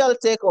which you shall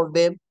take of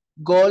them,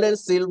 gold and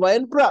silver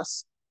and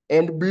brass,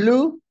 and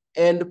blue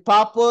and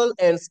purple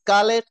and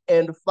scarlet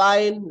and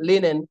fine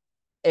linen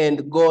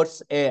and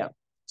goat's hair.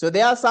 So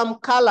there are some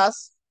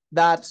colors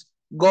that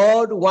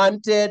God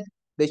wanted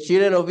the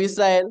children of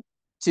Israel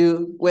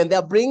to, when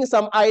they're bringing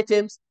some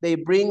items, they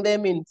bring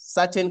them in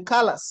certain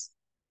colors.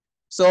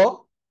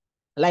 So,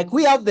 like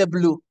we have the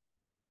blue.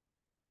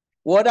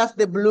 What does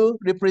the blue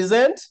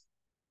represent?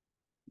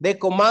 The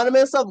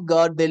commandments of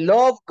God, the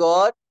law of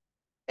God.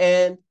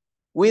 And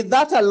with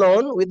that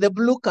alone, with the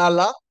blue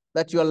color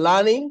that you're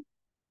learning,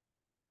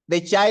 the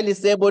child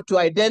is able to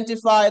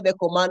identify the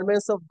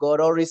commandments of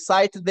God or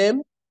recite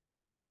them.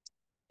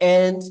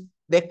 And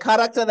the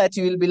character that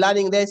you will be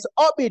learning there is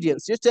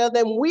obedience. You tell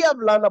them, we have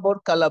learned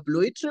about color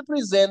blue. It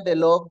represents the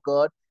law of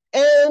God.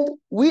 And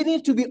we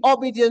need to be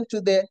obedient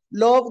to the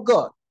law of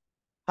God.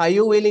 Are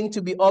you willing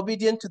to be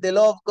obedient to the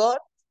law of God?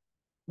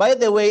 By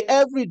the way,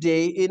 every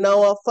day in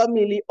our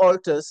family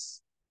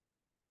altars,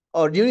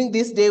 or during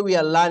this day we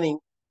are learning,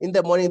 in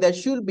the morning, there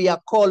should be a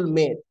call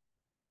made.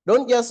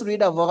 Don't just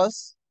read a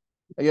verse,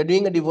 you're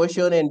doing a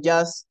devotion and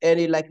just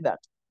any like that.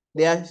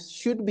 There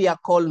should be a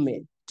call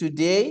made.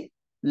 Today,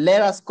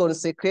 let us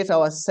consecrate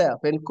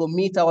ourselves and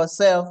commit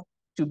ourselves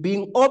to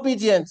being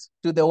obedient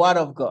to the word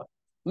of God.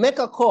 Make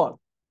a call.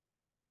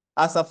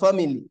 as a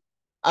family,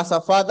 as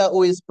a father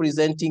who is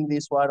presenting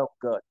this word of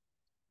God.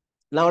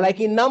 Now, like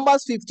in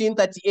Numbers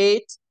 15:38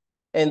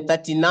 and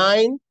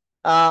 39,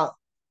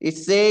 it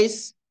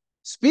says,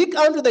 speak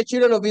unto the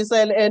children of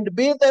Israel and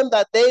bid them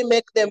that they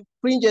make them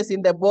fringes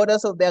in the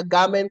borders of their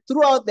garment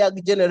throughout their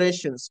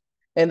generations,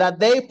 and that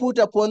they put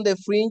upon the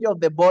fringe of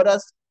the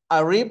borders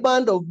a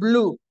riband of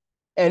blue,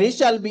 and it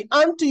shall be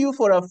unto you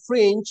for a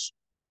fringe,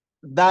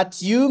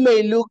 that you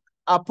may look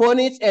upon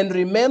it and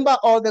remember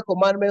all the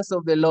commandments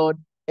of the Lord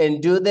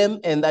and do them,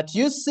 and that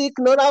you seek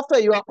not after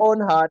your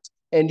own heart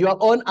and your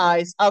own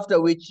eyes,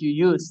 after which you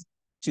used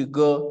to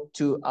go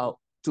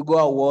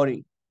a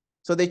warring.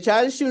 So the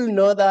child should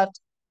know that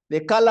the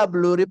color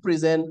blue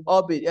represents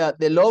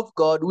the law of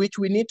God, which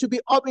we need to be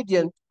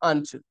obedient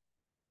unto.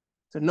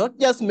 So not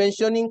just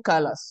mentioning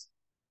colors.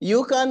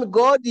 You can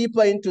go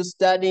deeper into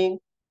studying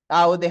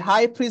how the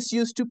high priest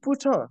used to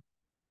put on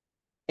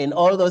and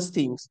all those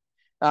things.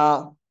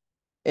 And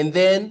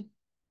then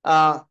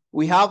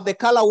we have the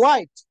color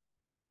white.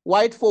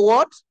 White for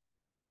what?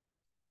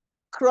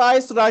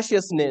 Christ's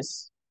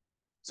righteousness.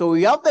 So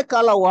we have the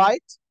color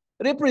white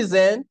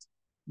represent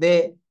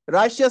the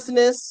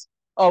righteousness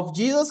of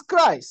Jesus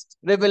Christ.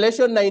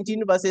 Revelation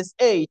 19 verses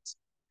 8.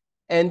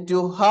 And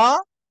to her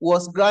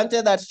was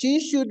granted that she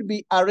should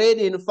be arrayed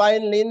in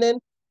fine linen,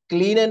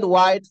 clean and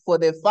white, for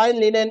the fine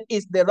linen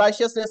is the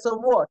righteousness of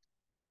what?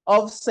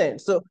 Of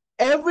saints. So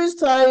every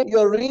time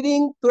you're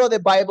reading through the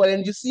Bible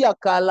and you see a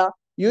color,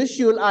 you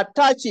should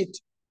attach it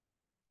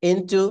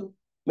into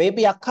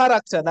maybe a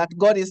character that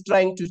God is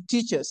trying to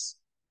teach us.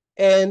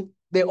 And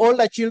the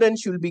older children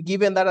should be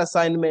given that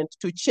assignment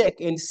to check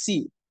and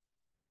see.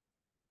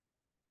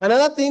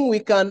 Another thing we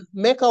can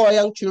make our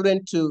young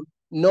children to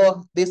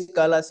know these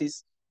colors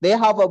is they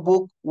have a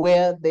book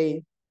where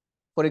they,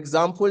 for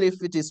example,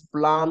 if it is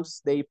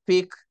plants, they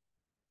pick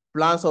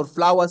plants or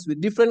flowers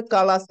with different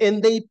colors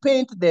and they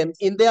paint them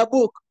in their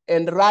book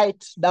and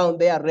write down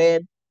their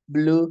red,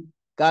 blue,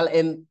 color.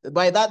 And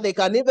by that, they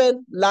can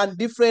even learn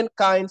different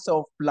kinds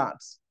of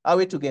plants. Are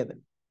we together?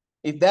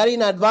 If they're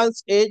in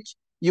advanced age,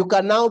 you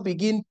can now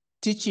begin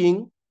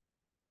teaching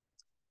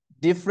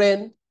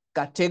different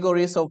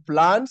categories of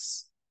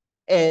plants,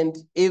 and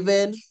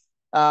even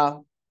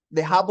the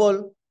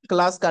herbal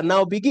class can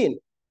now begin.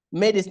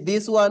 Maybe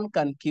this one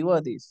can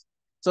cure this.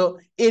 So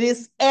it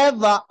is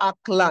ever a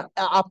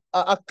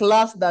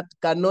class that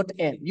cannot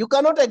end. You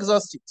cannot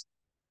exhaust it.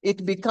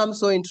 It becomes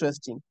so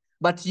interesting,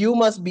 but you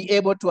must be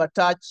able to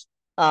attach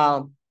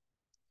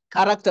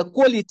character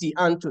quality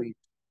unto it.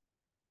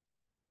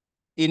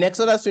 In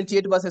Exodus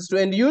 28 verses 2,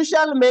 and you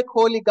shall make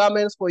holy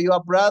garments for your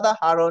brother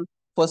Aaron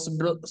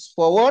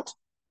for what?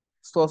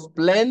 For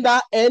splendor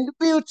and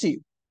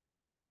beauty.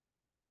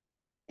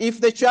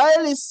 If the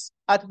child is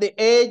at the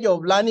age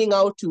of learning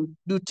how to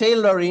do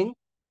tailoring,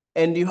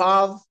 and you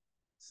have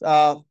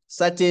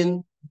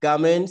certain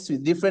garments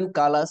with different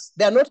colors,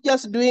 they're not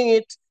just doing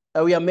it,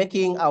 we are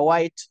making a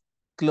white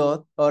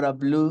cloth or a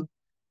blue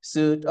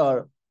suit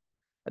or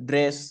a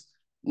dress.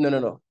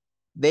 No.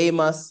 They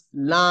must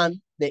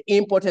learn the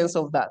importance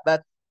of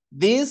that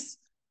this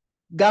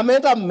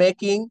garment I'm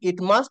making,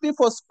 it must be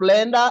for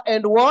splendor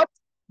and what?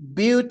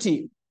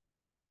 Beauty.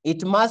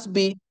 It must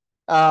be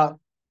that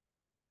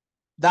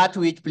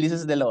which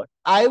pleases the Lord.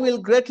 I will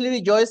greatly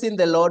rejoice in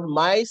the Lord.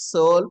 My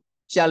soul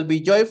shall be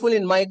joyful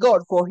in my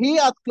God, for he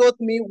hath clothed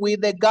me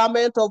with the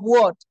garment of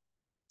what?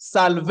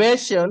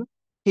 Salvation.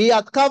 He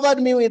hath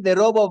covered me with the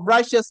robe of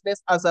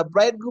righteousness, as a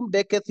bridegroom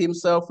decketh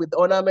himself with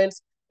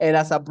ornaments, and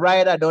as a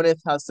bride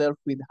adorneth herself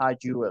with her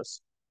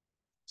jewels.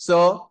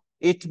 So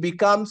it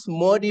becomes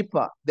more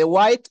deeper. The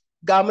white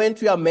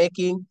garment we are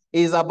making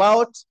is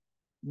about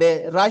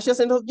the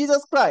righteousness of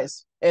Jesus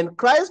Christ. And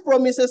Christ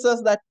promises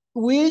us that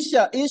he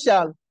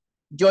shall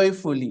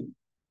joyfully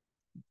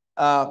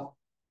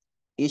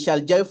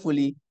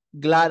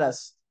glad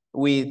us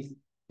with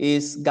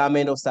his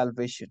garment of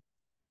salvation.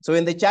 So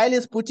when the child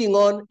is putting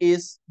on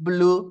his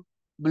blue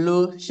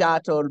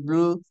shirt or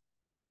blue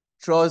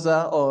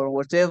trouser or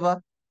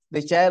whatever,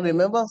 the child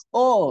remembers,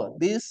 oh,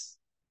 this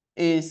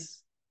is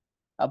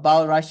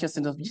about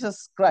righteousness of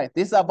Jesus Christ.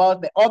 This is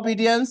about the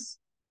obedience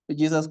to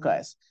Jesus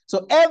Christ.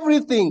 So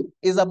everything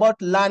is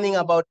about learning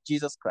about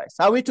Jesus Christ.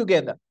 Are we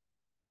together?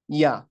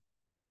 Yeah.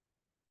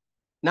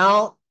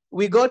 Now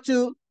we go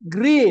to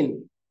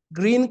green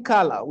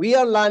color. We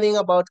are learning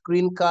about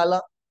green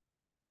color.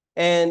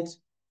 And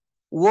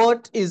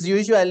what is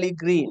usually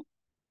green?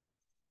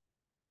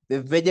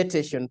 The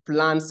vegetation,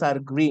 plants are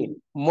green.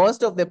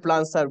 Most of the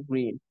plants are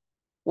green.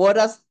 What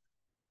does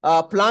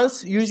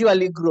plants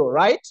usually grow,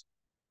 right?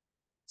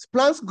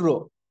 Plants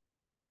grow.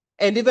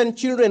 And even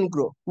children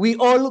grow. We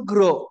all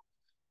grow.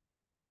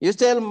 You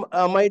tell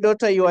my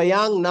daughter you are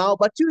young now,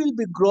 but you will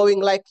be growing.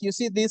 Like you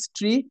see this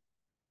tree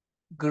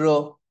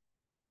grow.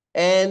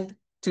 And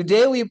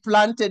today we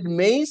planted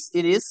maize.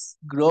 It is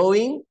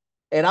growing.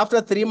 And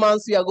after 3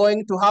 months, we are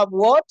going to have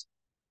what?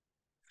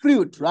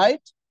 Fruit,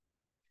 right?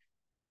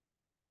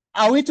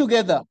 Are we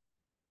together?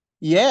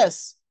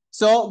 Yes.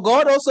 So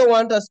God also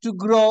wants us to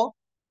grow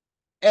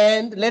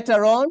and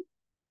later on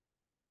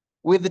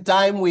With the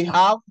time, we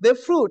have the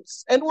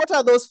fruits. And what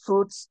are those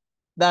fruits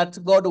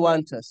that God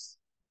wants us?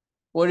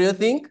 What do you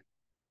think?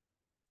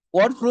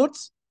 What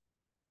fruits?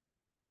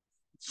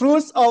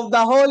 Fruits of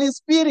the Holy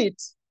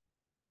Spirit.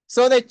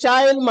 So the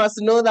child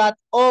must know that,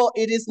 oh,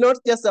 it is not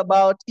just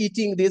about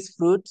eating this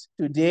fruit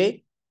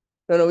today.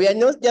 No, we are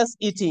not just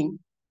eating,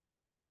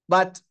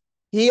 but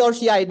he or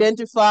she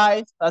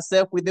identifies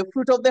herself with the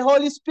fruit of the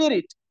Holy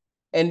Spirit.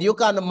 And you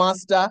can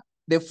master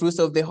the fruits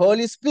of the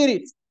Holy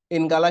Spirit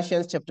in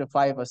Galatians chapter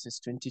 5, verses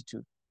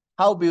 22.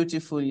 How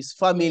beautiful is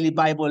family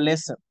Bible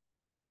lesson.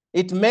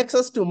 It makes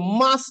us to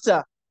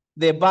master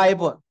the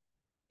Bible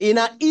in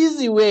an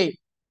easy way,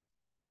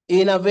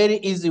 in a very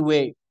easy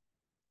way.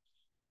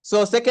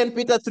 So 2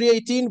 Peter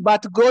 3:18,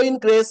 but grow in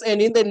grace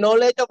and in the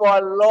knowledge of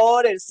our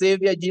Lord and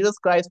Savior Jesus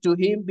Christ. To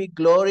him be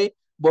glory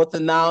both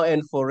now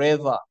and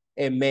forever.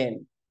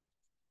 Amen.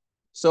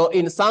 So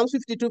in Psalm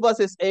 52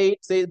 verses 8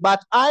 says,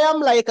 but I am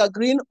like a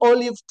green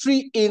olive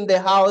tree in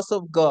the house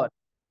of God.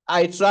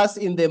 I trust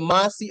in the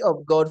mercy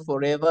of God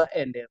forever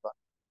and ever.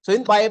 So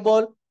in the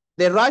Bible,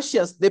 the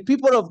righteous, the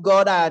people of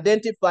God are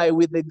identified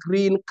with the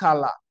green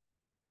color.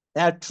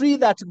 There are trees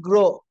that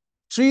grow,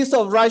 trees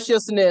of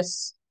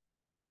righteousness.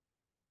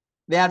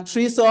 They are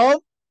trees of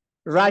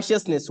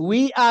righteousness.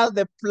 We are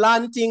the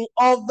planting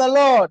of the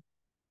Lord.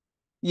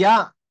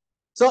 Yeah.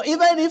 So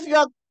even if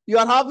you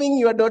are having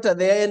your daughter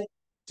there, and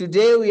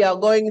today we are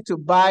going to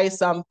buy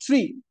some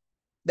tree,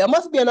 there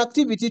must be an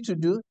activity to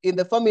do in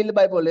the family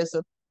Bible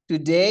lesson.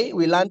 Today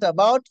we learned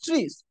about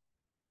trees,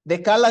 the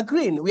color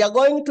green. We are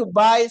going to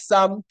buy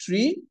some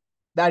tree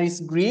that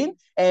is green,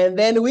 and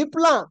then we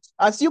plant.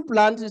 As you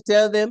plant, you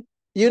tell them,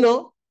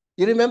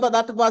 you remember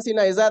that verse in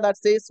Isaiah that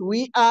says,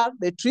 we are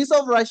the trees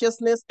of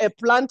righteousness, a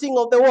planting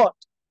of the what?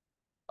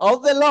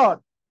 Of the Lord.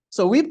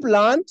 So we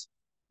plant,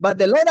 but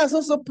the Lord has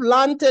also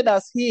planted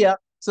us here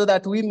so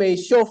that we may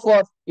show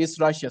forth his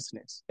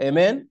righteousness.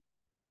 Amen?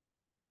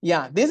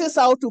 Yeah, this is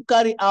how to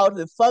carry out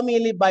the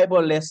family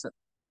Bible lesson,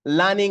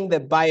 learning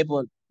the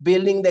Bible,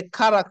 building the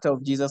character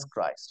of Jesus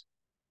Christ.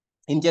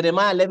 In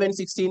Jeremiah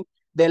 11:16,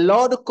 the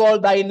Lord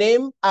called thy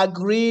name a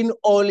green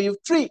olive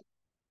tree,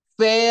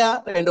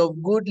 fair and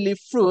of goodly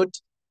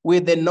fruit,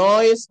 with the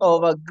noise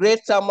of a great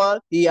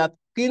tumult. He hath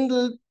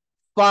kindled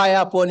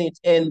fire upon it,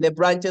 and the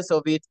branches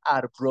of it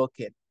are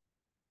broken.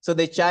 So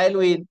the child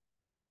will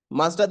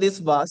master this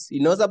verse. He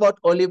knows about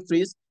olive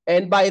trees.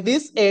 And by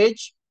this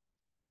age,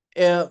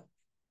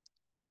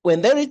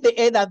 when they reach the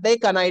age that they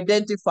can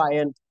identify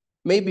and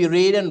maybe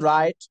read and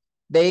write,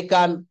 they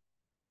can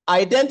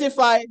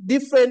identify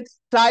different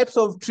types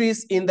of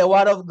trees in the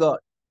Word of God.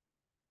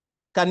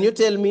 Can you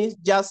tell me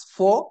just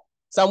 4?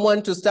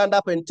 Someone to stand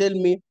up and tell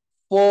me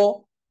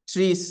 4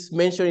 trees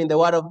mentioned in the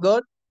Word of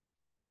God.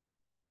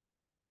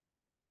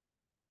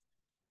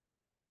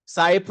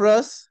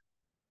 Cypress,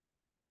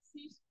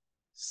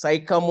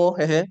 sycamore,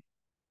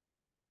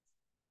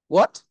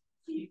 what?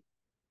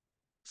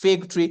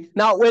 Fig tree.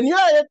 Now, when you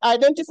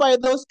identify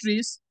those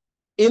trees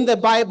in the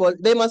Bible,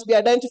 they must be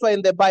identified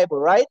in the Bible,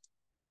 right?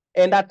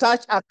 And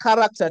attach a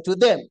character to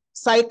them.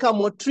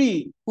 Sycamore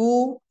tree,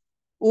 who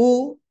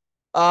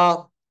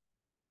was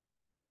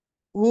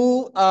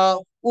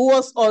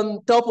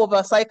on top of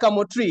a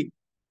sycamore tree?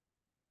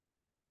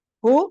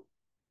 Who?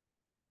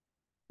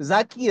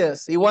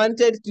 Zacchaeus. He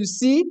wanted to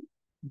see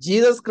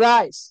Jesus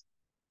Christ.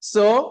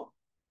 So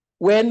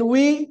when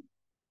we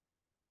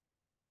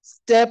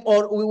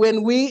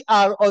when we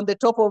are on the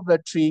top of the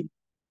tree,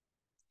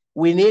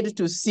 we need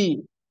to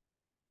see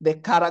the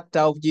character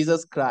of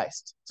Jesus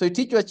Christ. So you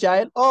teach your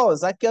child, oh,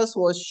 Zacchaeus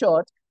was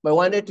short, but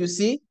wanted to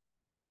see,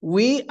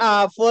 we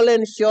are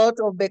fallen short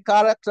of the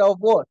character of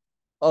what?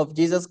 Of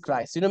Jesus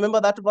Christ. You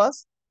remember that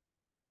verse?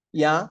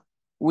 Yeah.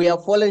 We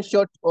are fallen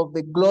short of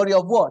the glory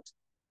of what?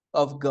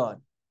 Of God.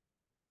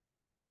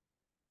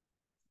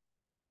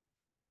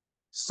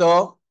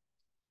 So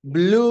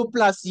blue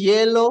plus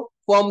yellow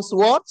forms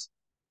what?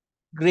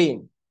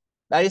 Green.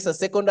 That is a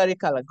secondary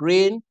color.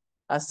 Green,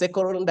 a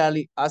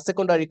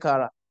secondary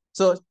color.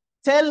 So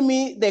tell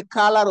me the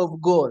color of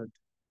gold.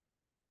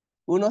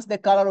 Who knows the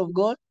color of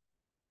gold?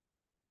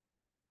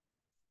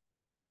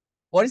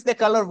 What is the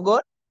color of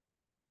gold?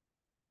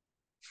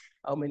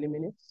 How many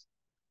minutes?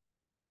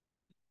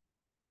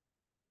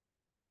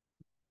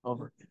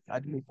 Over.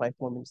 Add me 5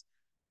 more minutes.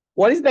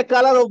 What is the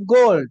color of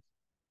gold?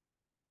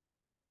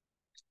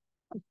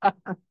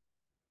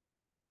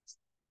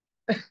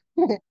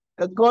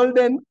 A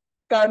golden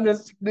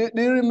candlestick.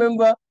 Do you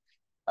remember?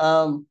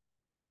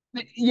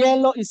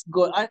 Yellow is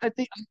gold. I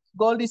think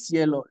gold is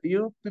yellow.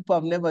 You people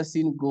have never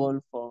seen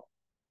gold for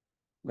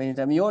many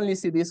times. You only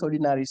see these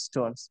ordinary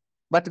stones.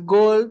 But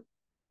gold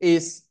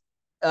is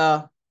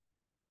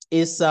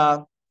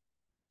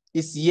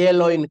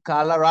yellow in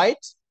color, right?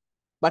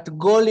 But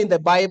gold in the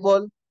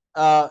Bible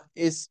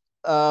is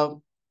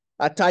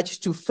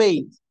attached to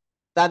faith.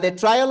 That the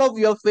trial of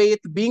your faith,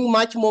 being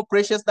much more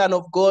precious than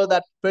of gold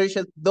that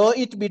perishes, though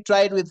it be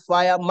tried with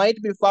fire, might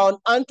be found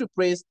unto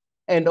praise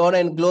and honor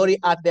and glory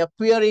at the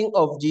appearing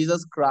of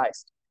Jesus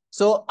Christ.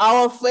 So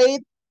our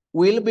faith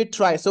will be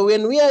tried. So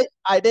when we are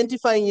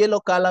identifying yellow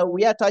color,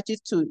 we attach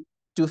it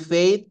to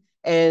faith,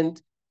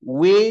 and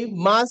we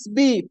must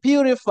be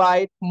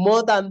purified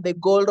more than the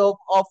gold of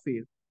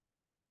Ophir.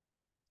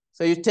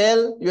 So you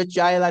tell your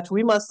child that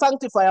we must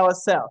sanctify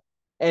ourselves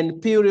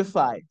and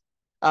purify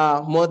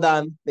more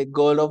than the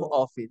gold of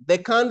Ophir. The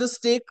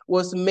candlestick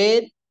was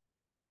made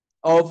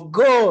of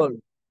gold,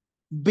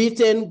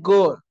 beaten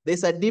gold.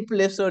 There's a deep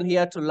lesson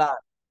here to learn.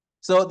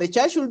 So the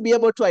child should be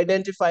able to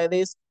identify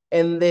this,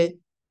 and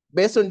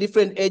based on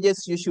different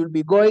ages, you should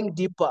be going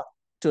deeper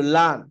to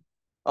learn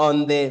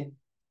on the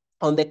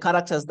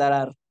characters that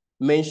are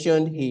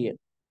mentioned here.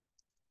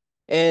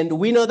 And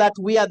we know that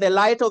we are the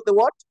light of the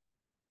what?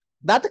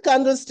 That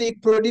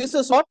candlestick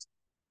produces what?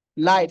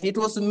 Light. It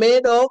was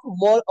made of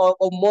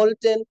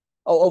molten,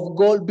 of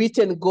gold,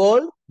 beaten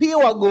gold,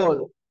 pure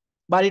gold.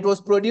 But it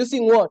was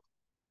producing what?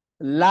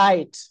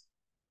 Light.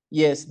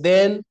 Yes,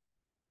 then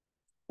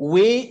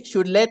we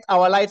should let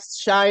our lights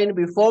shine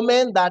before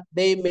men, that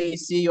they may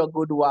see your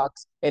good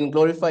works and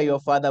glorify your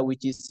Father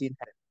which is in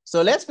heaven.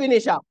 So let's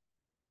finish up.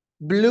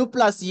 Blue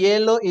plus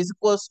yellow is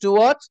equals to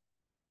what?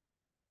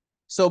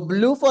 So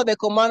blue for the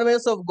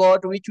commandments of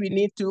God, which we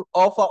need to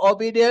offer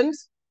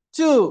obedience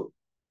to.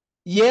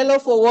 Yellow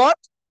for what?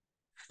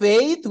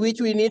 Faith,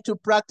 which we need to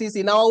practice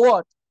in our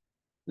what?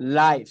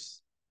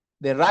 Lives.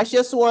 The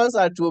righteous ones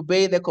are to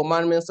obey the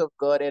commandments of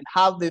God and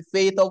have the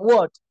faith of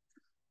what?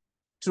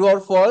 True or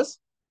false?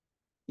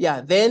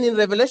 Yeah, then in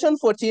Revelation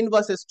 14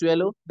 verses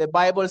 12, the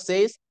Bible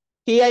says,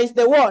 here is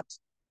the what?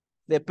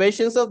 The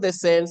patience of the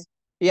saints.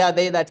 Here are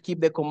they that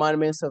keep the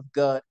commandments of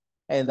God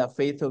and the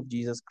faith of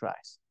Jesus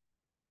Christ.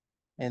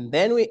 And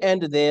then we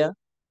end there.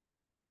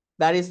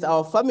 That is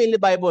our family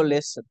Bible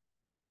lesson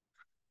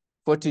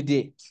for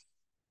today.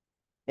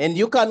 And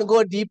you can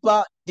go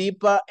deeper,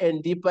 deeper,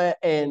 and deeper,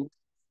 and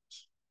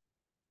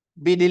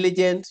be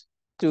diligent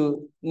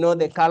to know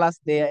the colors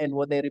there and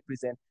what they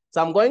represent.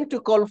 So I'm going to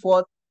call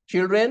forth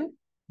children.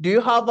 Do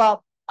you have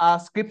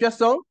a scripture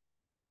song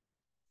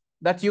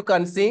that you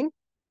can sing?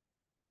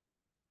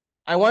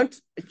 I want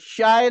a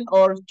child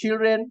or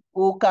children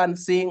who can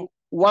sing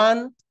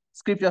one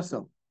scripture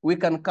song. We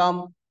can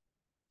come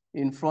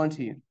in front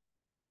here.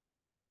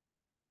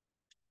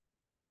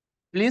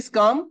 Please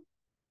come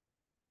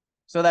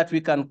so that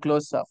we can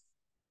close up.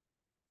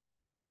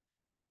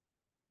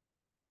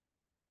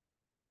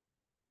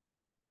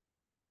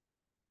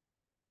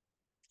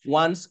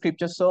 One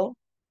scripture song.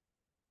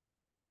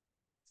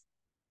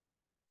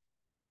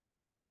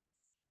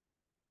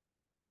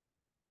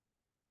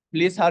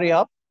 Please hurry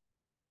up.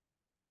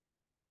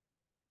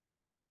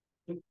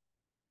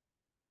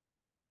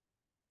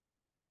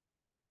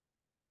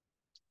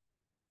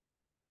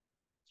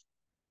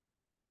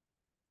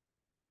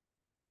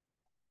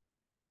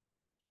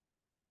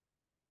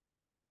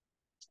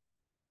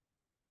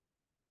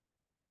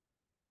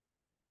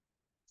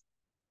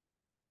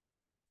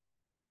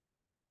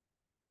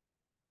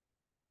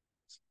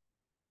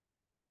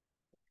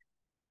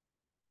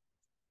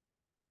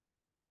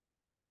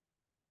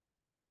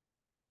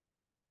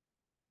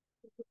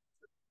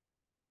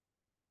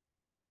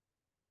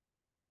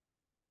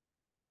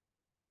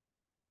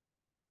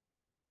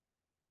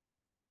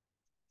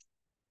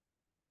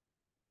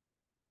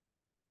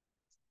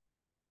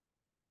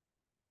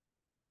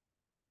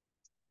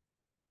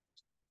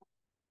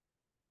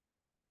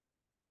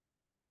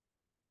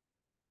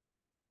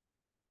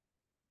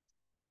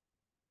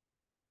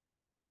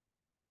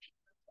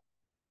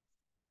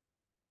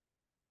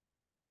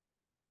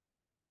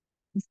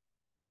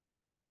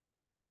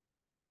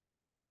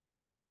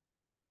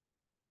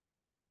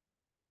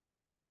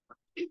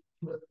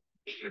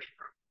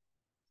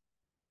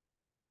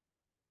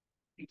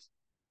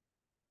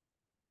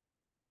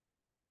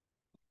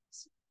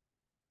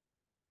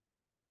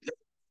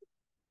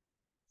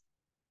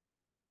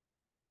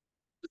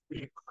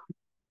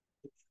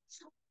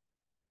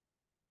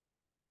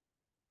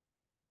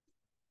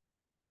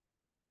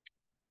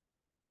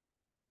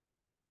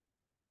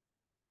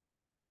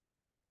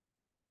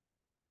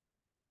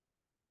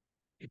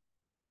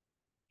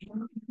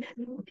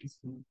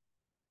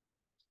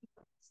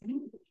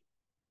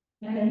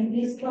 And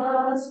this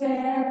was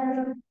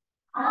where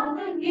on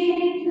the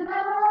beginning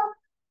of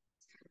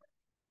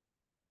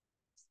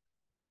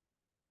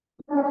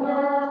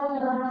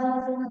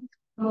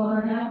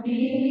gonna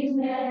be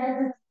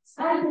there.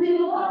 I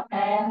do a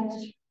patch.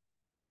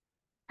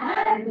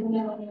 I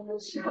know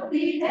she'll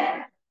be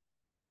there.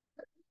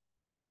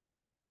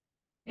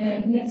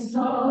 And this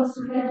was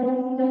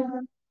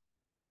where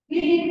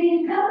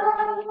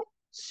because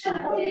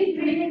shall be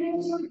free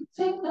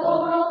to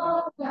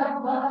go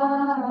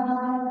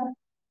above.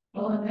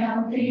 For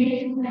now,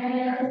 be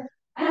there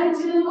and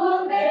to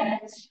a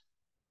match.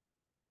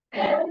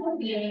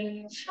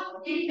 Everything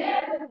shall be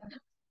there.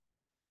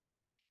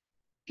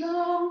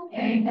 Go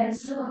and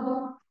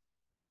so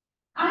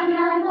and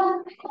I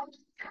won't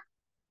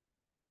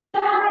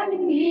die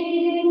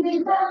in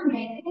the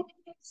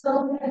midst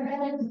of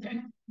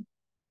heaven.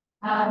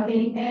 I'll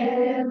be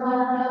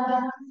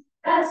ever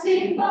as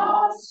it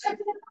was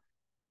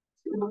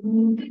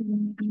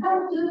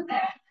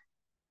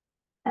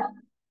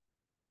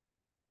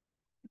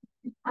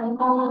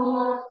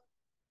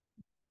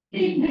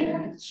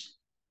Image.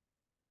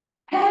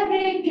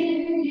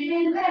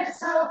 Everything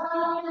that's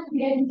on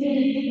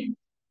the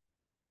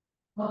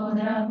for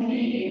the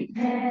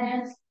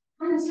weakness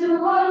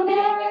unto all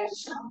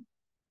nation,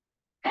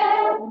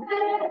 and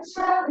there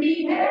shall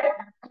be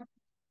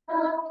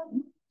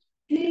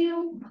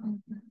you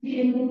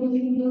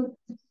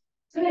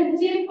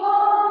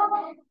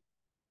 24,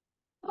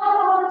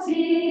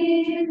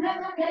 14,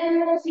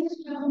 Revelation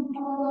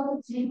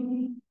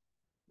 14,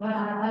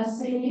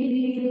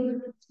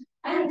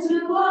 and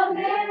to all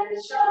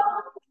nation.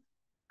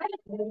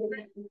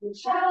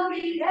 Shall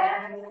be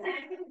there,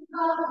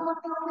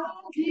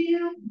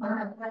 you,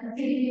 my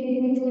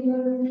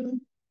dear.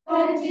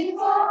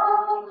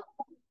 24,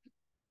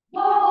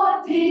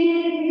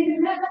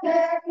 14,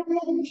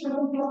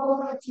 Revelation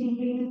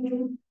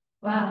 14,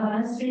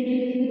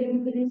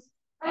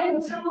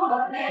 and to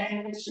all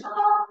nations,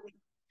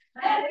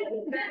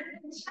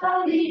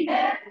 shall be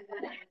there.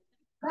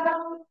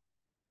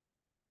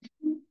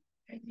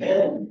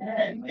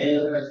 Amen.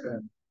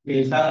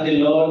 We thank the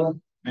Lord.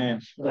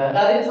 Amen.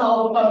 That is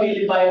how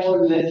family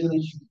Bible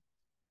lesson.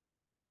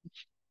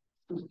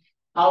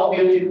 How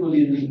beautiful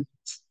is it?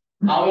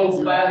 How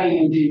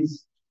inspiring it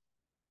is.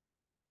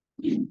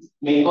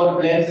 May God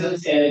bless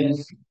us and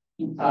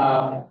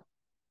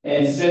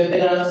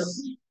strengthen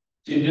us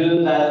to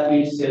do that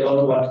which the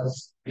Lord wants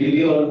us.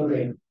 We all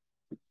pray.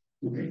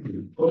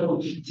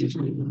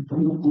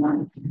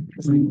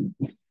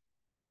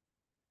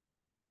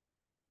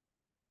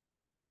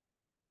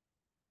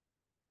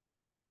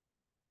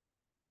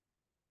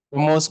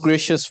 Most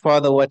gracious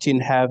Father, what in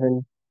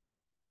heaven,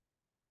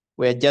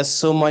 we are just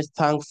so much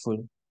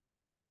thankful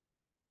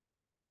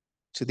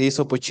to this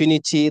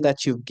opportunity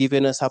that you've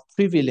given us, a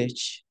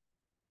privilege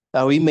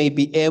that we may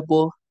be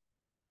able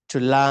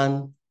to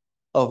learn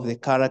of the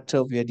character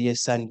of your dear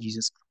Son,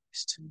 Jesus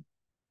Christ.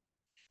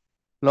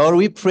 Lord,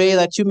 we pray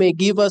that you may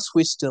give us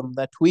wisdom,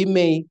 that we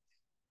may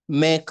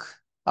make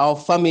our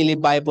family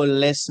Bible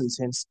lessons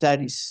and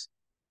studies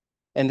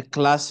and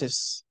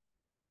classes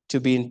to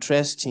be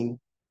interesting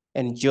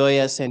and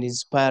joyous and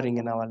inspiring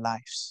in our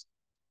lives.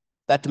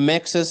 That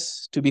makes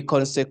us to be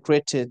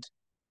consecrated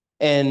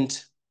and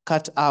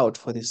cut out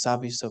for the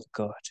service of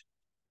God.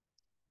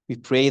 We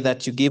pray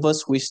that you give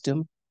us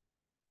wisdom.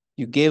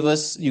 You give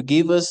us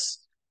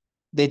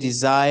the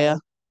desire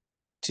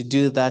to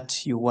do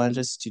that you want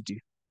us to do.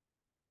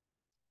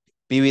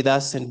 Be with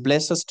us and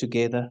bless us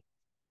together.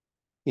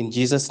 In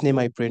Jesus' name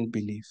I pray and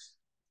believe.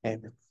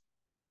 Amen.